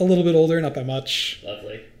 a little bit older, not by much.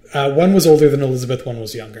 Lovely. One was older than Elizabeth, one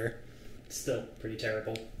was younger. Still pretty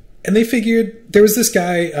terrible. And they figured there was this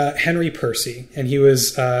guy, Henry Percy, and he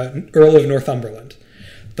was Earl of Northumberland.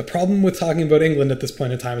 The problem with talking about England at this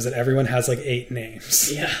point in time is that everyone has like 8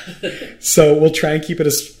 names. Yeah. So we'll try and keep it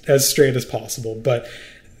as straight as possible. But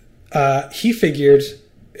he figured,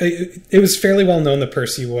 it was fairly well known that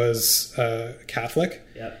Percy was Catholic.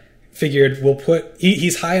 Yep. Figured we'll put,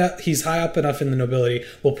 he's high up enough in the nobility,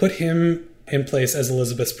 we'll put him in place as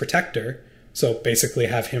Elizabeth's protector. So basically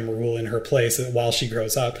have him rule in her place while she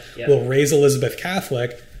grows up. Yep. We'll raise Elizabeth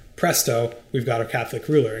Catholic. Presto, we've got a Catholic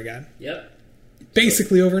ruler again. Yep.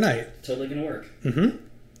 basically overnight. Totally gonna work.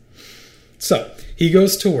 So he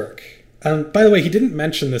goes to work. By the way, he didn't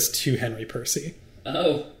mention this to Henry Percy.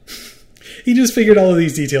 Oh, He just figured all of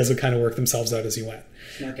these details would kind of work themselves out as he went.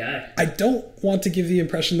 smart guy. I don't want to give the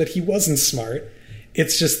impression that he wasn't smart.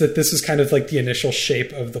 It's just that this is kind of like the initial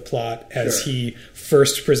shape of the plot as Sure. he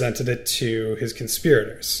first presented it to his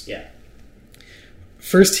conspirators. Yeah.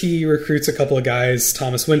 First, he recruits a couple of guys,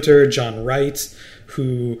 Thomas Winter, John Wright,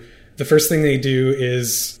 who the first thing they do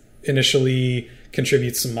is initially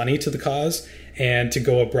contribute some money to the cause and to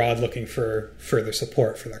go abroad looking for further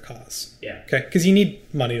support for their cause. Yeah. Okay? Because you need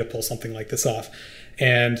money to pull something like this off.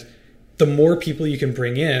 And the more people you can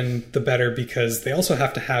bring in, the better, because they also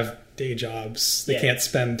have to have day jobs. They Yeah. can't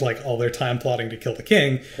spend like all their time plotting to kill the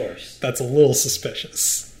king. Of course. That's a little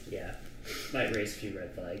suspicious. Yeah. Might raise a few red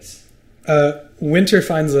flags. Winter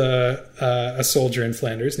finds a soldier in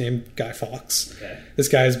Flanders named Guy Fawkes. Okay. This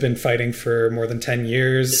guy has been fighting for more than 10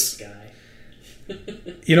 years. This guy.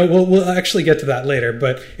 You know, we'll actually get to that later,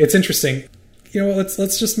 but it's interesting. You know,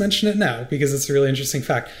 let's just mention it now because it's a really interesting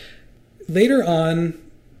fact. Later on,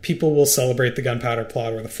 people will celebrate the gunpowder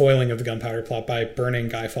plot or the foiling of the gunpowder plot by burning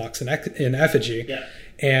Guy Fawkes in effigy. Yeah.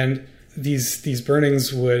 And these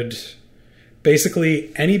burnings would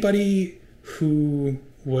basically, anybody who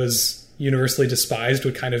was universally despised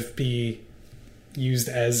would kind of be used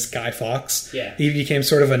as Guy Fawkes. Yeah. He became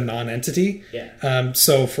sort of a non-entity. Yeah.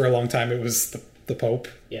 So for a long time, it was the Pope.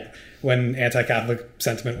 Yeah. When anti-Catholic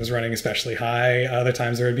sentiment was running especially high, other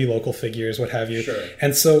times there would be local figures, what have you. Sure.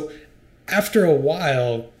 And so after a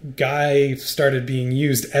while, Guy started being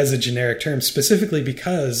used as a generic term specifically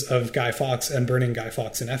because of Guy Fawkes and burning Guy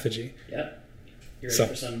Fawkes in effigy. Yep. You ready So-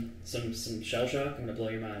 for some shell shock? I'm gonna blow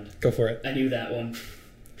your mind. Go for it. I knew that one.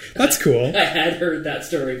 That's cool. I had heard that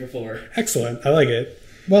story before. Excellent. I like it.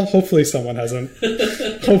 Well, hopefully someone hasn't.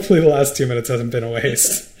 Hopefully the last 2 minutes hasn't been a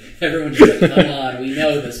waste. Everyone just like, come on, we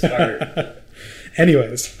know this part.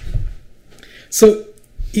 Anyways, so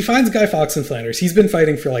he finds Guy Fawkes in Flanders. He's been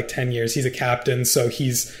fighting for like 10 years. He's a captain, so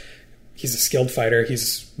he's a skilled fighter.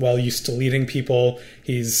 He's well used to leading people.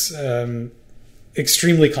 He's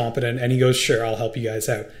extremely competent, and he goes, sure, I'll help you guys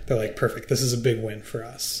out. They're like, perfect, this is a big win for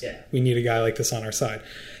us. Yeah. We need a guy like this on our side.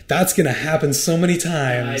 That's going to happen so many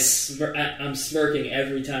times. I'm smirking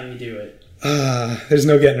every time you do it. There's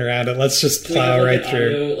no getting around it. Let's just Can we have, plow like, right an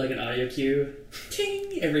through. like an audio cue?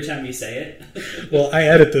 Ting! Every time you say it. Well, I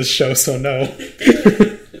edit this show, so no.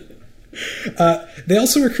 They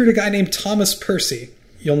also recruit a guy named Thomas Percy.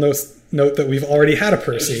 You'll note that we've already had a I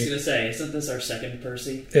was just Percy. going to say, isn't this our second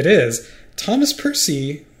Percy? It is. Thomas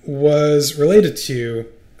Percy was related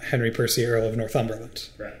to Henry Percy, Earl of Northumberland.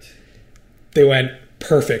 Right. They went,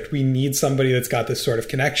 perfect, we need somebody that's got this sort of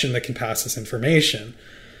connection that can pass this information.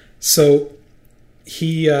 So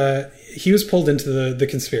he was pulled into the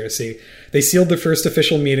conspiracy. They sealed the first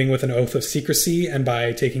official meeting with an oath of secrecy and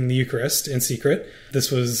by taking the Eucharist in secret. This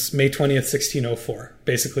was May 20th, 1604.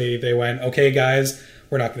 Basically, they went, okay, guys,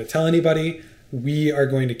 we're not going to tell anybody. We are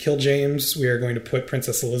going to kill James. We are going to put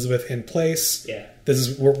Princess Elizabeth in place. Yeah.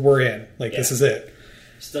 We're in. Like, this Yeah. is it.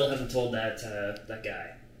 Still haven't told that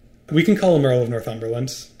guy. We can call him Earl of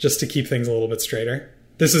Northumberland just to keep things a little bit straighter.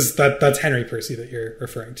 That's Henry Percy that you're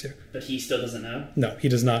referring to. But he still doesn't know? No, he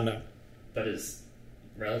does not know. But his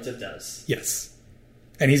relative does. Yes.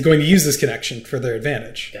 And he's going to use this connection for their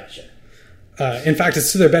advantage. Gotcha. In fact,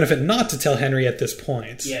 it's to their benefit not to tell Henry at this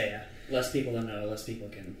point. Yeah. Less people will know, less people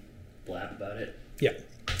can blab about it. Yeah.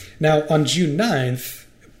 Now, on June 9th,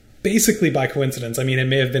 basically by coincidence, I mean, it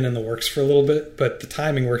may have been in the works for a little bit, but the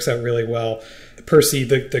timing works out really well. Percy,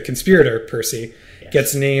 the conspirator Percy, Yes.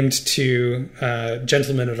 gets named to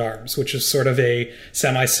Gentleman at Arms, which is sort of a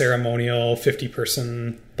semi-ceremonial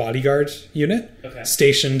 50-person bodyguard unit Okay.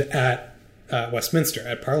 stationed at Westminster,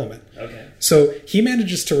 at Parliament. Okay. So he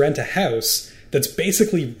manages to rent a house that's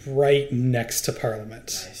basically right next to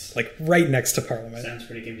Parliament. Nice. Like right next to Parliament. Sounds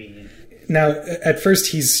pretty convenient. Now, at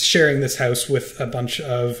first, he's sharing this house with a bunch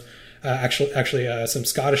of actually some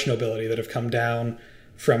Scottish nobility that have come down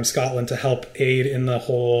from Scotland to help aid in the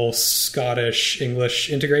whole Scottish-English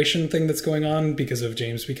integration thing that's going on because of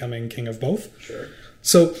James becoming king of both. Sure.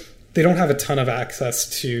 So they don't have a ton of access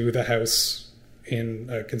to the house in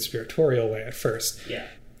a conspiratorial way at first. Yeah.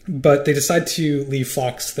 But they decide to leave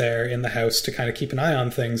Fawkes there in the house to kind of keep an eye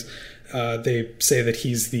on things. They say that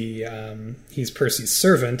he's Percy's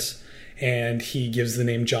servant, and he gives the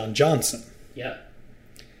name John Johnson Yeah.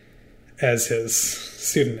 as his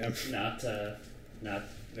pseudonym. Not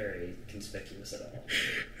very conspicuous at all.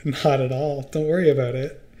 Not at all. Don't worry about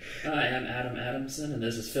it. Hi, I'm Adam Adamson, and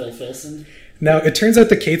this is Phil Filson. Now, it turns out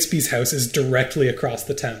that Catesby's house is directly across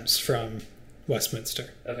the Thames from Westminster.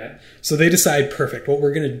 Okay. So they decide, perfect, what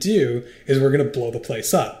we're going to do is we're going to blow the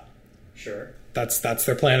place up. Sure. That's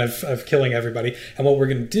their plan of killing everybody. And what we're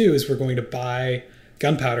going to do is we're going to buy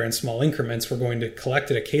gunpowder in small increments. We're going to collect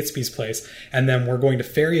it at Catesby's place, and then we're going to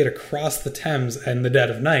ferry it across the Thames in the dead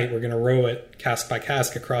of night. We're going to row it cask by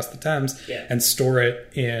cask across the Thames and store it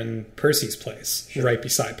in Percy's place, right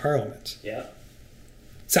beside Parliament. Yeah.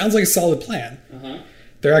 Sounds like a solid plan. Uh-huh.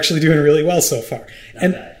 They're actually doing really well so far.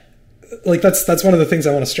 Not bad. Like that's one of the things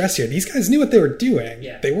I want to stress here. These guys knew what they were doing.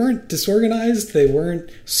 Yeah. They weren't disorganized. They weren't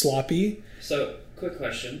sloppy. So, quick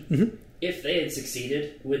question. Mm-hmm. If they had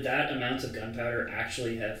succeeded, would that amount of gunpowder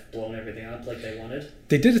actually have blown everything up like they wanted?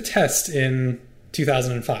 They did a test in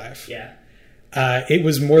 2005. Yeah. It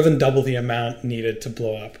was more than double the amount needed to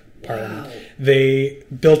blow up Parliament. Wow. They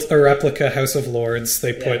built a replica House of Lords.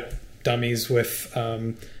 They put dummies with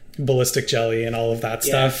ballistic jelly and all of that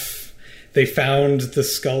stuff. They found the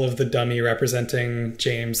skull of the dummy representing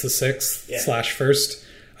James VI / First,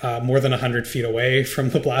 more than 100 feet away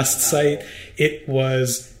from the blast site. It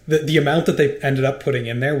was the amount that they ended up putting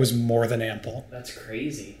in there was more than ample. That's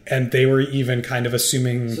crazy. And they were even kind of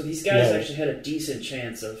assuming. So these guys actually had a decent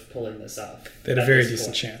chance of pulling this off. They had a very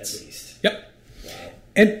decent chance. At least. Yep. Wow.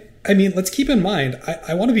 And I mean, let's keep in mind,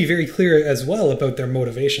 I want to be very clear as well about their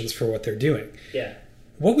motivations for what they're doing. Yeah.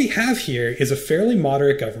 What we have here is a fairly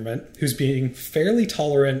moderate government who's being fairly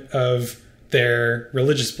tolerant of their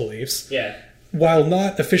religious beliefs. Yeah. While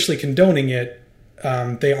not officially condoning it,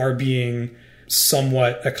 they are being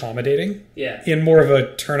somewhat accommodating. Yeah. In more of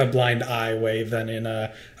a turn a blind eye way than in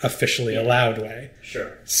a officially allowed way.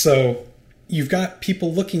 Sure. So you've got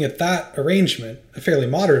people looking at that arrangement, a fairly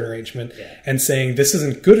moderate arrangement, and saying this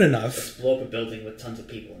isn't good enough. Let's blow up a building with tons of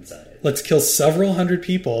people inside it. Let's kill several hundred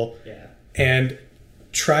people and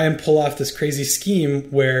try and pull off this crazy scheme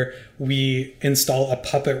where we install a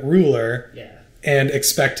puppet ruler and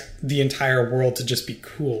expect the entire world to just be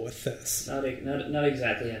cool with this. Not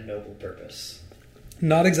exactly a noble purpose.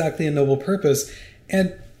 Not exactly a noble purpose.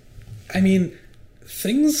 And, I mean,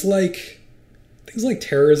 things like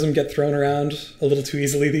terrorism get thrown around a little too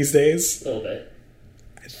easily these days. A little bit.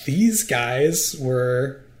 These guys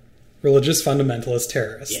were religious fundamentalist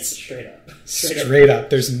terrorists. Yeah, straight up. Straight up.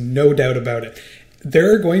 There's no doubt about it.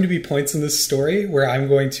 There are going to be points in this story where I'm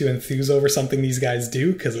going to enthuse over something these guys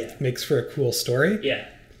do because it makes for a cool story. Yeah.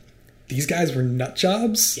 These guys were nut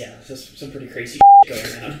jobs. Yeah, there's some pretty crazy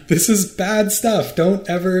going on. This is bad stuff. Don't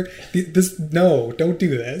do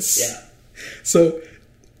this. Yeah. So,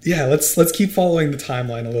 yeah, let's keep following the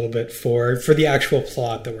timeline a little bit for the actual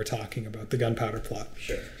plot that we're talking about, the gunpowder plot.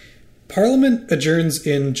 Sure. Parliament adjourns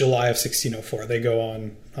in July of 1604. They go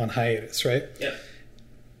on hiatus, right? Yep.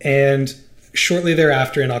 And shortly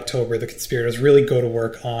thereafter, in October, the conspirators really go to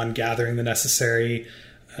work on gathering the necessary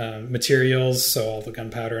materials, so all the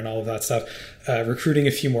gunpowder and all of that stuff, recruiting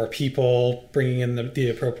a few more people, bringing in the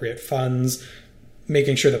appropriate funds,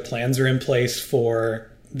 making sure that plans are in place for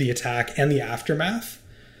the attack and the aftermath.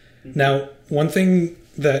 Mm-hmm. Now, one thing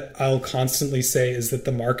that I'll constantly say is that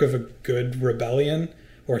the mark of a good rebellion,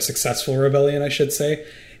 or a successful rebellion, I should say,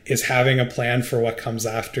 is having a plan for what comes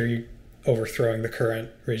after you overthrowing the current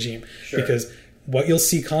regime. Sure. Because what you'll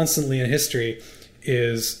see constantly in history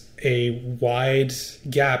is a wide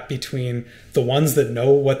gap between the ones that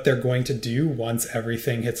know what they're going to do once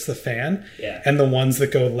everything hits the fan and the ones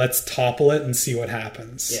that go, let's topple it and see what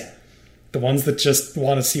happens. Yeah. The ones that just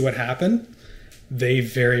want to see what happened, they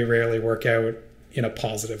very rarely work out in a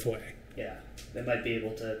positive way. Yeah. They might be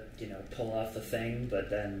able to, pull off the thing, but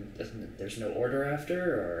then there's no order after,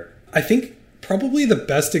 or... I think probably the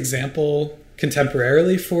best example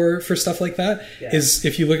contemporarily for stuff like that is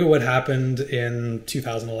if you look at what happened in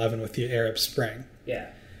 2011 with the Arab Spring. Yeah.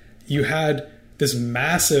 You had this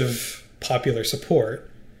massive popular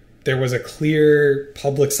support. There was a clear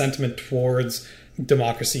public sentiment towards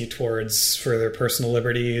democracy, towards further personal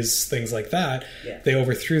liberties, things like that. Yeah. They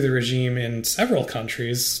overthrew the regime in several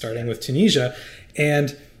countries, starting with Tunisia,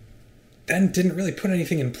 and then didn't really put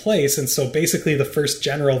anything in place. And so basically the first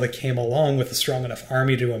general that came along with a strong enough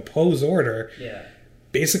army to impose order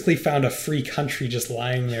basically found a free country just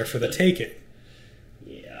lying there for the taking.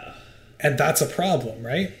 Yeah. And that's a problem,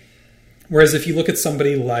 right? Whereas if you look at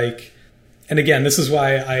somebody like, and again, this is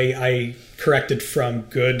why I corrected from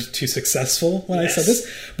good to successful when I said this,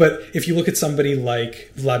 but if you look at somebody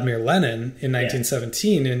like Vladimir Lenin in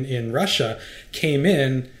 1917 in Russia, came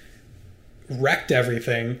in, wrecked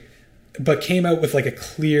everything, but came out with like a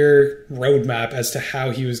clear roadmap as to how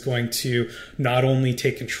he was going to not only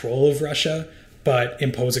take control of Russia, but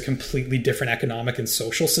impose a completely different economic and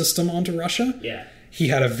social system onto Russia. Yeah. he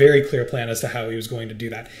had a very clear plan as to how he was going to do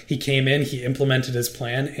that. He came in, he implemented his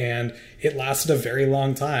plan, and it lasted a very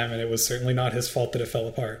long time, and it was certainly not his fault that it fell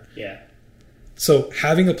apart. Yeah. So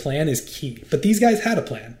having a plan is key. But these guys had a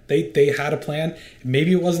plan. They had a plan.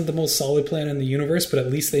 Maybe it wasn't the most solid plan in the universe, but at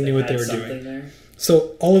least they knew what they were doing. There.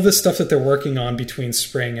 So all of this stuff that they're working on between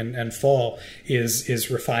spring and fall is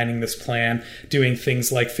refining this plan, doing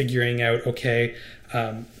things like figuring out, okay,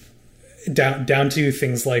 down to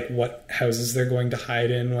things like what houses they're going to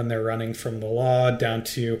hide in when they're running from the law, down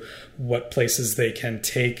to what places they can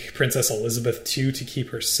take Princess Elizabeth to keep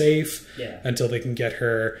her safe until they can get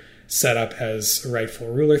her set up as a rightful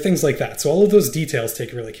ruler, things like that. So all of those details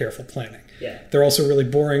take really careful planning. Yeah. They're also really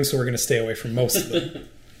boring, so we're going to stay away from most of them.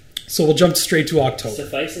 So we'll jump straight to October.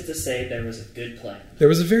 Suffice it to say, there was a good plan. There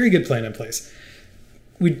was a very good plan in place.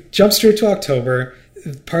 We jump straight to October.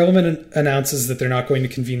 Parliament announces that they're not going to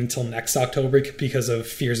convene until next October because of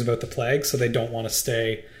fears about the plague, so they don't want to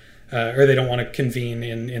stay, or they don't want to convene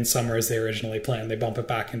in summer as they originally planned. They bump it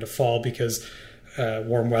back into fall because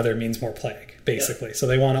warm weather means more plague, basically. Yep. So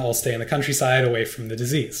they want to all stay in the countryside away from the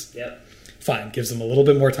disease. Yep. Fine, gives them a little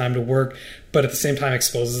bit more time to work, but at the same time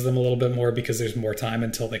exposes them a little bit more because there's more time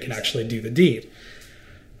until they can actually do the deed.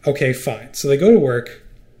 Okay, fine. So they go to work.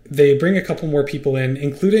 They bring a couple more people in,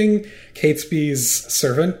 including Catesby's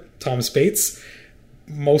servant, Thomas Bates,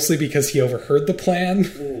 mostly because he overheard the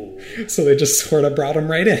plan. Ooh. So they just sort of brought him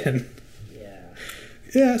right in.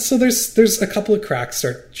 Yeah, so there's a couple of cracks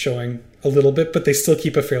start showing a little bit, but they still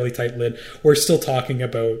keep a fairly tight lid. We're still talking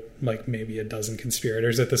about like maybe a dozen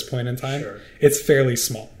conspirators at this point in time. Sure. It's fairly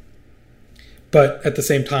small. But at the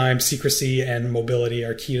same time, secrecy and mobility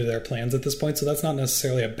are key to their plans at this point, so that's not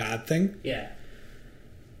necessarily a bad thing. Yeah.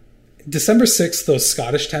 December 6th, those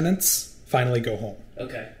Scottish tenants finally go home.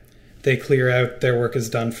 Okay. They clear out, their work is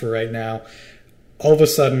done for right now. All of a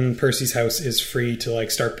sudden, Percy's house is free to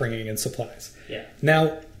like start bringing in supplies. Yeah.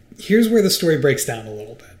 Now, here's where the story breaks down a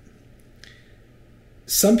little bit.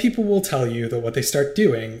 Some people will tell you that what they start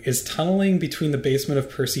doing is tunneling between the basement of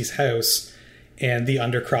Percy's house and the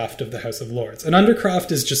undercroft of the House of Lords. An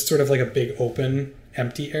undercroft is just sort of like a big open,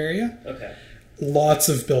 empty area. Okay. Lots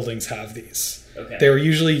of buildings have these. Okay. They were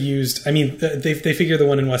usually used, I mean, they figure the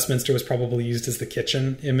one in Westminster was probably used as the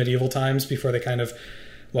kitchen in medieval times before they kind of,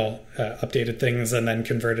 updated things and then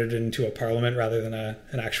converted it into a parliament rather than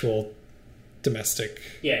an actual domestic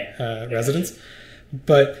residence.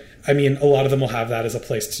 But I mean, a lot of them will have that as a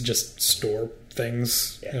place to just store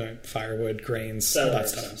things, firewood, grains, all that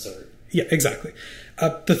stuff. Of some sort. Yeah, exactly.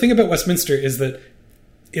 The thing about Westminster is that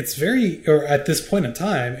it's at this point in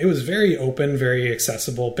time, it was very open, very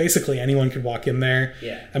accessible. Basically, anyone could walk in there.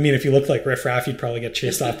 Yeah. I mean, if you looked like riffraff, you'd probably get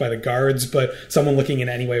chased off by the guards, but someone looking in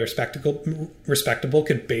any way respectable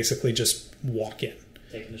could basically just walk in.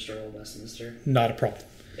 Taking a stroll of Westminster. Not a problem.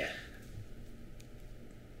 Yeah.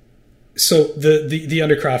 So the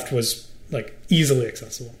undercroft was like easily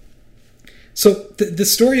accessible. So the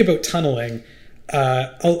story about tunneling,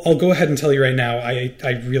 I'll go ahead and tell you right now,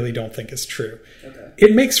 I really don't think is true. Okay.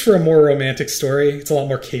 It makes for a more romantic story. It's a lot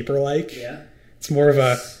more caper-like. Yeah. It's more of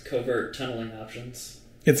a covert tunneling options.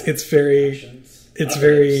 It's very Options. It's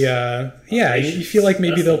very you feel like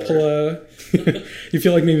maybe they'll pull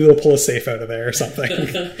a safe out of there or something.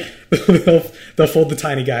 they'll fold the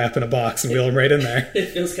tiny guy up in a box and wheel him right in there. It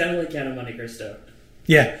feels kind of like Count of Monte Cristo.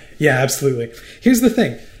 Yeah, absolutely. Here's the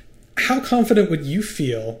thing. How confident would you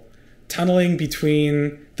feel tunneling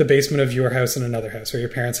between the basement of your house and another house, or your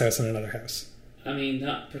parents' house and another house? I mean,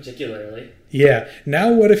 not particularly. Yeah.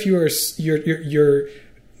 Now what if you're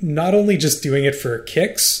not only just doing it for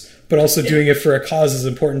kicks, but also doing it for a cause as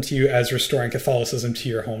important to you as restoring Catholicism to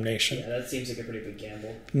your home nation? Yeah, that seems like a pretty big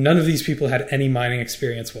gamble. None of these people had any mining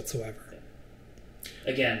experience whatsoever. Yeah.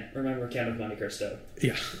 Again, remember Count of Monte Cristo.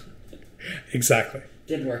 Yeah. Exactly.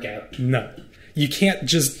 Didn't work out. No. You can't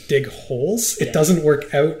just dig holes. It Yeah. doesn't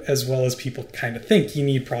work out as well as people kind of think. You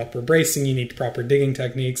need proper bracing, you need proper digging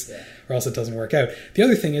techniques, or else it doesn't work out. The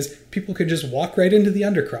other thing is, people could just walk right into the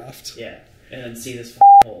undercroft. Yeah, and then see this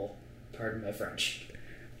hole. Pardon my French.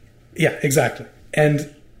 Yeah, exactly.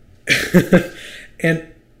 And and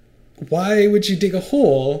why would you dig a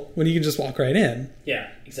hole when you can just walk right in? Yeah,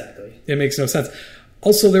 exactly. It makes no sense.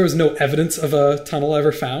 Also, there was no evidence of a tunnel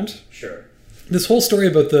ever found. Sure. This whole story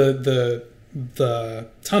about the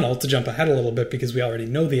tunnel, to jump ahead a little bit because we already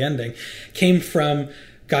know the ending, came from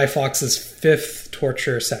Guy Fawkes's 5th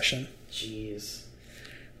torture session. Jeez.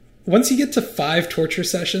 Once you get to 5 torture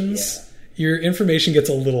sessions, your information gets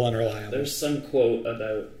a little unreliable. There's some quote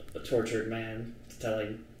about a tortured man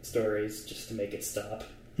telling stories just to make it stop.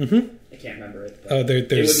 I can't remember it. But Oh, it would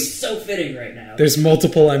be there's so fitting right now. there's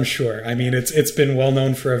multiple, I'm sure. I mean, it's been well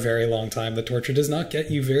known for a very long time that torture does not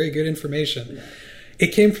get you very good information. No.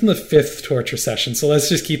 It came from the 5th torture session, so let's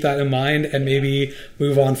just keep that in mind and maybe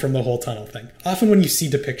move on from the whole tunnel thing. Often when you see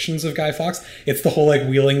depictions of Guy Fawkes, it's the whole like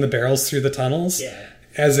wheeling the barrels through the tunnels, Yeah.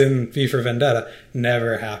 as in V for Vendetta.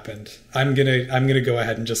 Never happened. I'm gonna go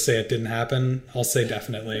ahead and just say it didn't happen. I'll say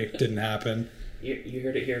definitely didn't happen. You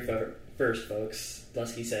heard it here first, folks.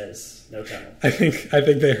 Blesky says no tunnel. I think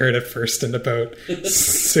they heard it first in about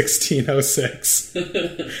 1606.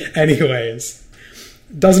 Anyways.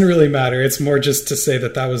 Doesn't really matter. It's more just to say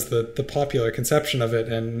that was the popular conception of it,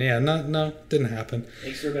 and yeah, no, didn't happen.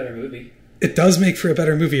 Makes for a better movie. It does make for a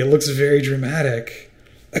better movie. It looks very dramatic.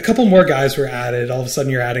 A couple more guys were added. All of a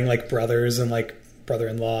sudden, you're adding like brothers and like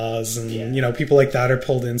brother-in-laws, and people like that are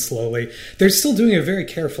pulled in slowly. They're still doing it very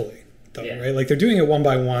carefully, though, right? Like they're doing it one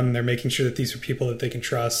by one. They're making sure that these are people that they can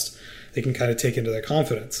trust. They can kind of take into their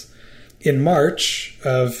confidence. In March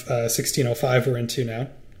of 1605, we're into now.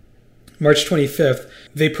 March 25th,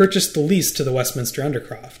 they purchased the lease to the Westminster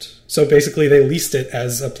Undercroft. So basically they leased it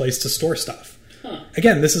as a place to store stuff. Huh.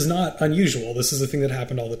 Again, this is not unusual. This is a thing that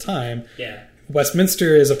happened all the time. Yeah.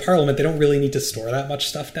 Westminster is a parliament. They don't really need to store that much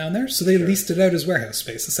stuff down there, so they leased it out as warehouse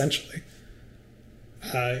space, essentially.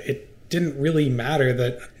 It didn't really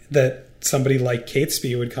matter that somebody like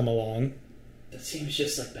Catesby would come along. That seems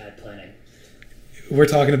just like bad planning. We're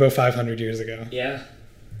talking about 500 years ago. Yeah.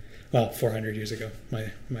 Well, 400 years ago.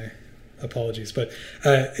 My apologies, but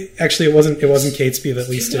actually, it wasn't Catesby that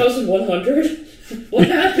leased it. 2100? What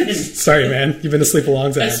happened? Sorry, man, you've been asleep a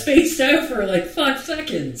long time. I spaced out for like 5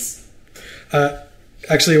 seconds.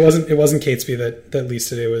 Actually, it wasn't Catesby that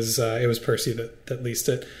leased it. It was Percy that leased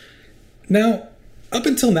it. Now, up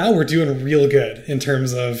until now, we're doing real good in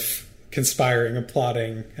terms of conspiring and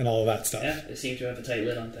plotting and all of that stuff. Yeah, they seem to have a tight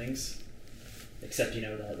lid on things, except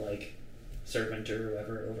that like servant or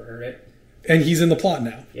whoever overheard it. And he's in the plot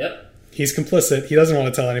now. Yep. He's complicit. He doesn't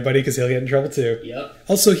want to tell anybody because he'll get in trouble too. Yep.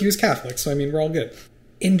 Also, he was Catholic, so I mean, we're all good.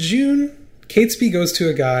 In June, Catesby goes to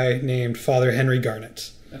a guy named Father Henry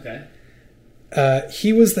Garnet. Okay.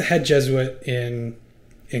 He was the head Jesuit in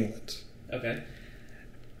England. Okay.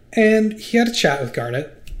 And he had a chat with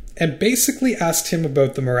Garnet and basically asked him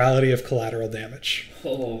about the morality of collateral damage.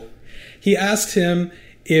 Oh. He asked him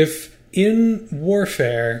if in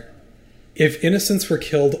warfare, if innocents were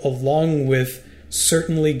killed along with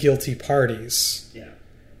certainly guilty parties,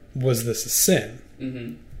 was this a sin?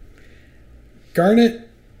 Mm-hmm. Garnet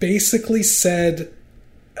basically said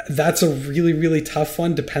that's a really, really tough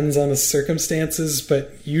one, depends on the circumstances,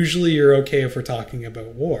 but usually you're okay if we're talking about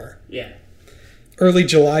war. Yeah. Early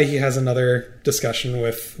July, he has another discussion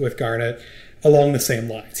with Garnet along the same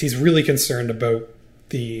lines. He's really concerned about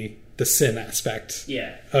the sin aspect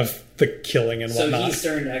of the killing and whatnot. So he's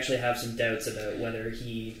starting to actually have some doubts about whether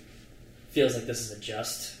he feels like this is a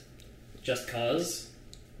just cause?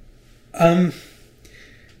 I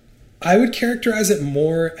would characterize it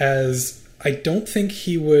more as I don't think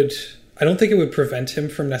it would prevent him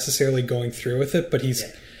from necessarily going through with it, but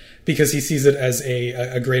because he sees it as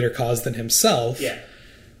a greater cause than himself. Yeah.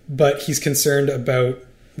 But he's concerned about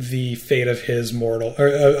the fate of his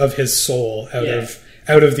of his soul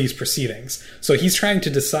out of these proceedings. So he's trying to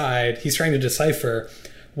decipher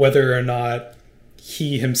whether or not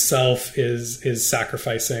he himself is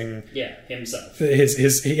sacrificing himself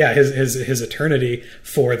his eternity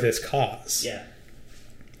for this cause. Yeah.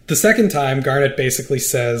 The second time, Garnet basically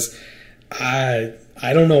says, I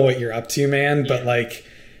don't know what you're up to, man, but like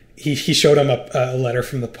he showed him a letter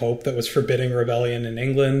from the Pope that was forbidding rebellion in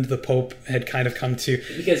England. The Pope had kind of come to...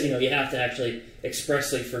 Because, you have to actually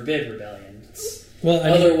expressly forbid rebellion.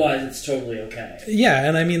 Otherwise, it's totally okay. Yeah,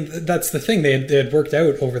 and I mean, that's the thing. They had worked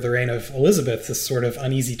out over the reign of Elizabeth this sort of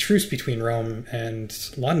uneasy truce between Rome and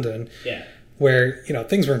London. Yeah. Where,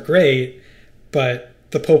 things weren't great, but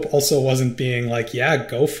the Pope also wasn't being like, yeah,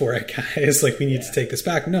 go for it, guys. Like, we need to take this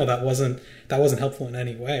back. No, that wasn't helpful in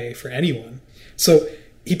any way for anyone. So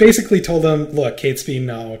he basically told them, look, Catesby,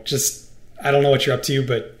 no, just, I don't know what you're up to,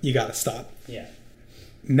 but you got to stop. Yeah.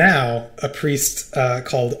 Now, a priest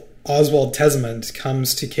called Oswald Tesmond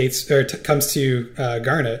comes to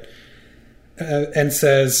Garnet and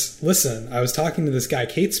says, listen, I was talking to this guy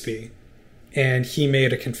Catesby, and he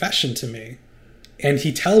made a confession to me. And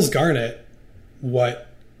he tells Garnet what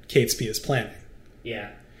Catesby is planning.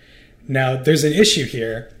 Yeah. Now, there's an issue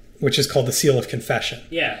here, which is called the seal of confession.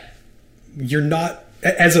 Yeah. You're not,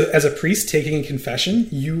 as a priest taking a confession,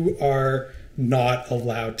 you are not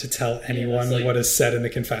allowed to tell anyone what is said in the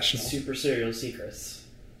confessional. Super serial secrets.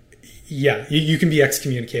 Yeah, you can be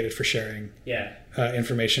excommunicated for sharing Yeah.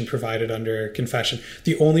 information provided under confession.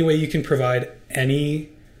 The only way you can provide any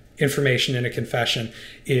information in a confession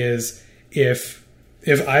is if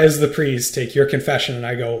I, as the priest, take your confession and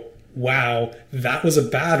I go, wow, that was a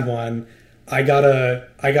bad one. I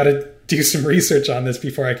gotta do some research on this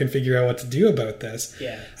before I can figure out what to do about this.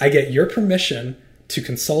 Yeah. I get your permission to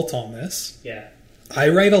consult on this. Yeah. I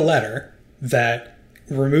write a letter that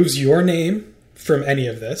removes your name from any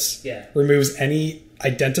of this. Yeah. Removes any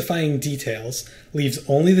identifying details. Leaves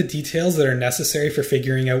only the details that are necessary for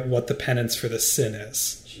figuring out what the penance for the sin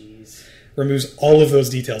is. Jeez. Removes all of those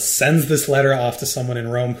details. Sends this letter off to someone in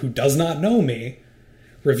Rome who does not know me.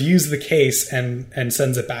 Reviews the case and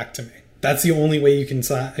sends it back to me. That's the only way you can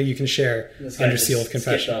share This guy under just seal of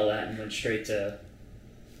confession. skipped all that and went straight to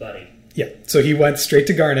Buddy. Yeah. So he went straight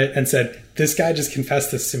to Garnet and said, this guy just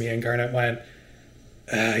confessed this to me. And Garnet went,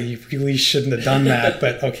 you really shouldn't have done that.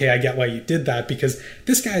 But okay, I get why you did that, because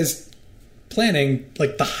this guy's planning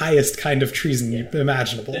like the highest kind of treason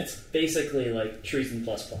imaginable. It's basically like treason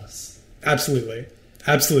plus plus. Absolutely.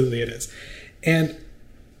 Absolutely it is. And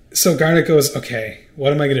so Garnet goes, okay,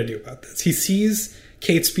 what am I going to do about this? He sees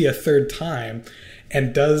Catesby a third time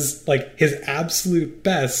and does like his absolute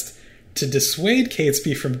best to dissuade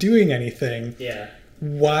Catesby from doing anything. Yeah.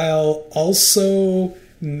 While also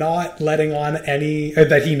not letting on any, or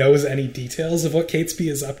that he knows any details of what Catesby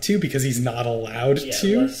is up to, because he's not allowed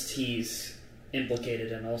to. Lest he's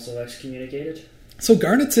implicated and also excommunicated. So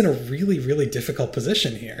Garnet's in a really, really difficult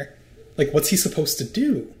position here. Like, what's he supposed to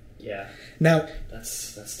do? Yeah. Now,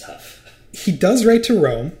 That's tough. he does write to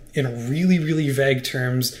Rome in really, really vague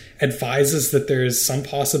terms, advises that there's some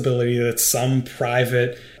possibility that some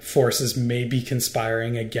private forces may be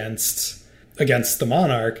conspiring against the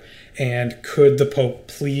monarch, and could the Pope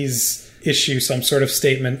please issue some sort of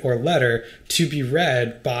statement or letter to be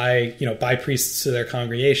read by priests to their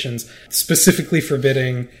congregations, specifically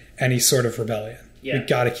forbidding any sort of rebellion. Yeah. We've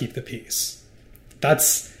got to keep the peace.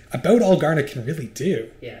 That's about all Garnet can really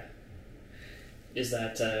do. Yeah. Is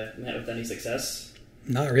that met with any success?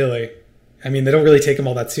 Not really. I mean, they don't really take him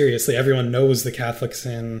all that seriously. Everyone knows the Catholics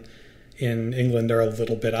in England are a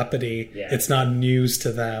little bit uppity. Yeah. It's not news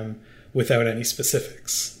to them without any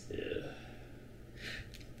specifics. Ugh.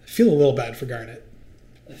 I feel a little bad for Garnet.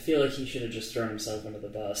 I feel like he should have just thrown himself under the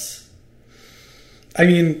bus. I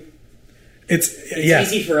mean, it's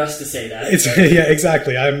easy for us to say that. It's yeah,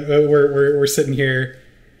 exactly. We're sitting here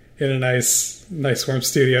in a nice warm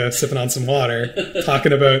studio, sipping on some water,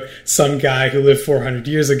 talking about some guy who lived 400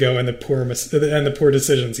 years ago and the poor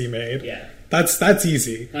decisions he made. Yeah. That's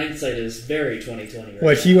easy. Hindsight is very 2020.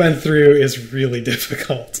 What he went through is really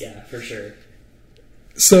difficult. Yeah, for sure.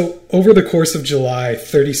 So, over the course of July,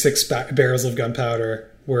 36 barrels of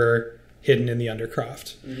gunpowder were hidden in the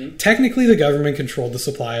Undercroft. Mm-hmm. Technically, the government controlled the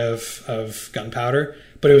supply of gunpowder,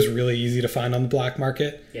 but it was really easy to find on the black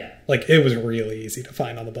market. Yeah. Like, it was really easy to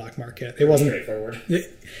find on the black market. It wasn't straightforward.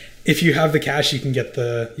 If you have the cash, you can get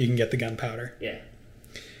the gunpowder. Yeah.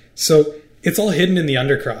 So, it's all hidden in the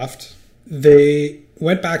Undercroft. They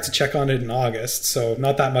went back to check on it in August, so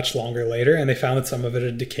not that much longer later, and they found that some of it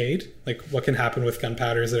had decayed. Like, what can happen with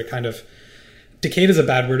gunpowder is that it kind of... Decayed is a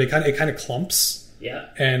bad word. It kind of clumps. Yeah.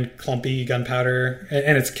 And clumpy gunpowder,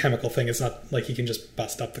 and it's a chemical thing. It's not like you can just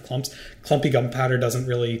bust up the clumps. Clumpy gunpowder doesn't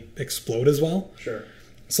really explode as well. Sure.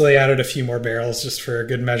 So they added a few more barrels just for a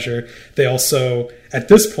good measure. They also, at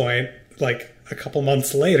this point, like a couple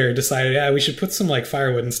months later, decided, we should put some like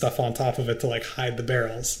firewood and stuff on top of it to like hide the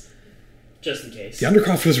barrels. Just in case. The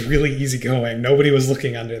Undercroft was really easygoing. Nobody was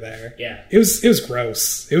looking under there. Yeah. It was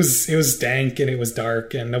gross. It was dank and it was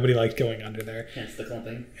dark and nobody liked going under there. Hence the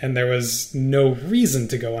clumping. And there was no reason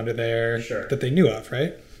to go under there Sure. that they knew of,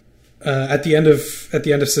 right? At the end of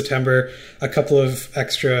September, a couple of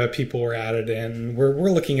extra people were added in. We're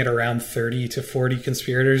looking at around 30 to 40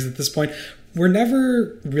 conspirators at this point. We're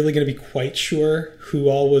never really going to be quite sure who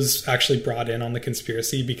all was actually brought in on the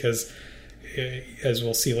conspiracy because, as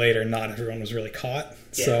we'll see later, not everyone was really caught.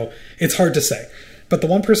 Yeah. So it's hard to say. But the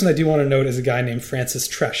one person I do want to note is a guy named Francis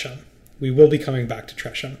Tresham. We will be coming back to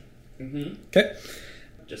Tresham. Mm-hmm. Okay?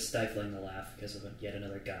 Just stifling the laugh because of yet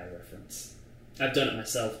another Guy reference. I've done it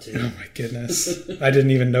myself, too. Oh my goodness. I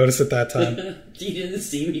didn't even notice at that time. You didn't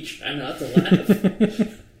see me try not to laugh.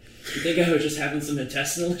 You think I was just having some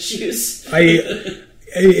intestinal issues?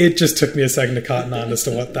 It just took me a second to cotton on as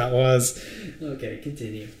to what that was. Okay,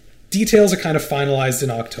 continue. Details are kind of finalized in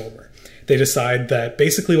October. They decide that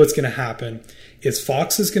basically what's going to happen is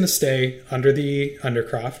Fawkes is going to stay under the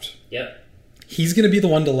Undercroft. Yep. He's going to be the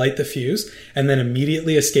one to light the fuse and then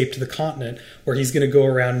immediately escape to the continent, where he's going to go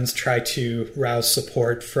around and try to rouse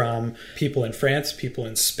support from people in France, people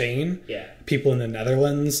in Spain, people in the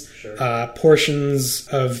Netherlands, portions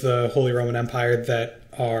of the Holy Roman Empire that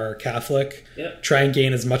are Catholic. Try and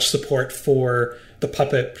gain as much support for the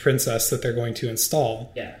puppet princess that they're going to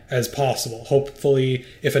install as possible. Hopefully,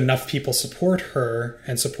 if enough people support her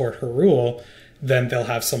and support her rule, then they'll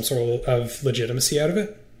have some sort of legitimacy out of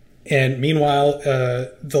it. And meanwhile,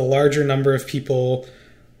 the larger number of people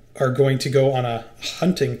are going to go on a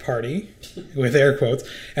hunting party, with air quotes,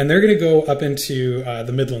 and they're going to go up into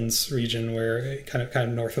the Midlands region, where kind of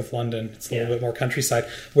north of London. It's a little bit more countryside,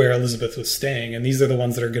 where Elizabeth was staying. And these are the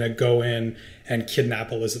ones that are going to go in and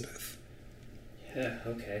kidnap Elizabeth. Yeah,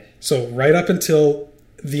 okay. So right up until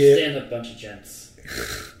the... Stand up bunch of gents.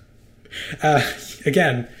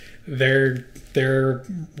 Again, they're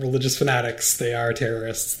religious fanatics. They are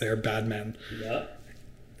terrorists. They're bad men. Yep.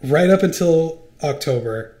 Right up until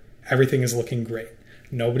October, everything is looking great.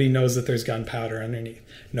 Nobody knows that there's gunpowder underneath.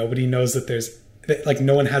 Nobody knows that there's...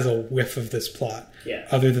 no one has a whiff of this plot.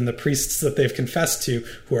 Other than the priests that they've confessed to,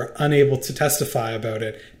 who are unable to testify about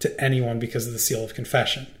it to anyone because of the seal of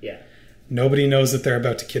confession. Nobody knows that they're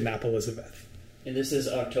about to kidnap Elizabeth. And this is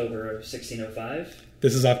October of 1605?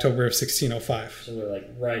 This is October of 1605. So we're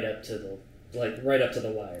right up to the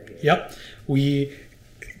wire here. Yep.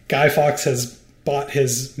 Guy Fawkes has bought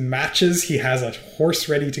his matches. He has a horse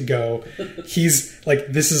ready to go. He's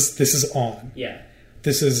this is on.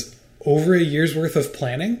 This is over a year's worth of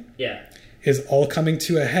planning. Is all coming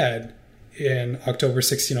to a head in October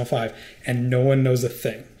 1605, and no one knows a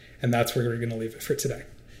thing. And that's where we're going to leave it for today.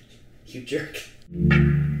 You jerk.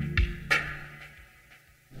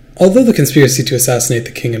 Although the conspiracy to assassinate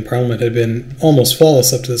the king and parliament had been almost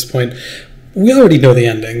flawless up to this point, we already know the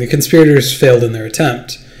ending. The conspirators failed in their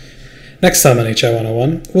attempt. Next time on HI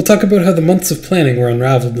 101, we'll talk about how the months of planning were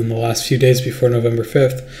unraveled in the last few days before November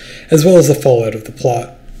 5th, as well as the fallout of the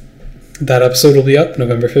plot. That episode will be up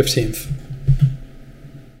November 15th.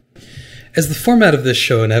 As the format of this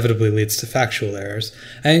show inevitably leads to factual errors,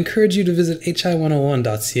 I encourage you to visit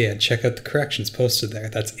hi101.ca and check out the corrections posted there.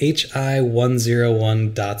 That's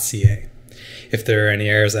hi101.ca. If there are any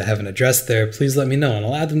errors I haven't addressed there, please let me know and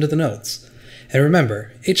I'll add them to the notes. And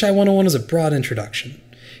remember, HI 101 is a broad introduction.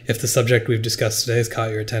 If the subject we've discussed today has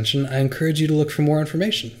caught your attention, I encourage you to look for more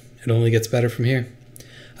information. It only gets better from here.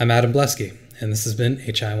 I'm Adam Blesky, and this has been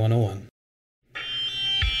HI 101.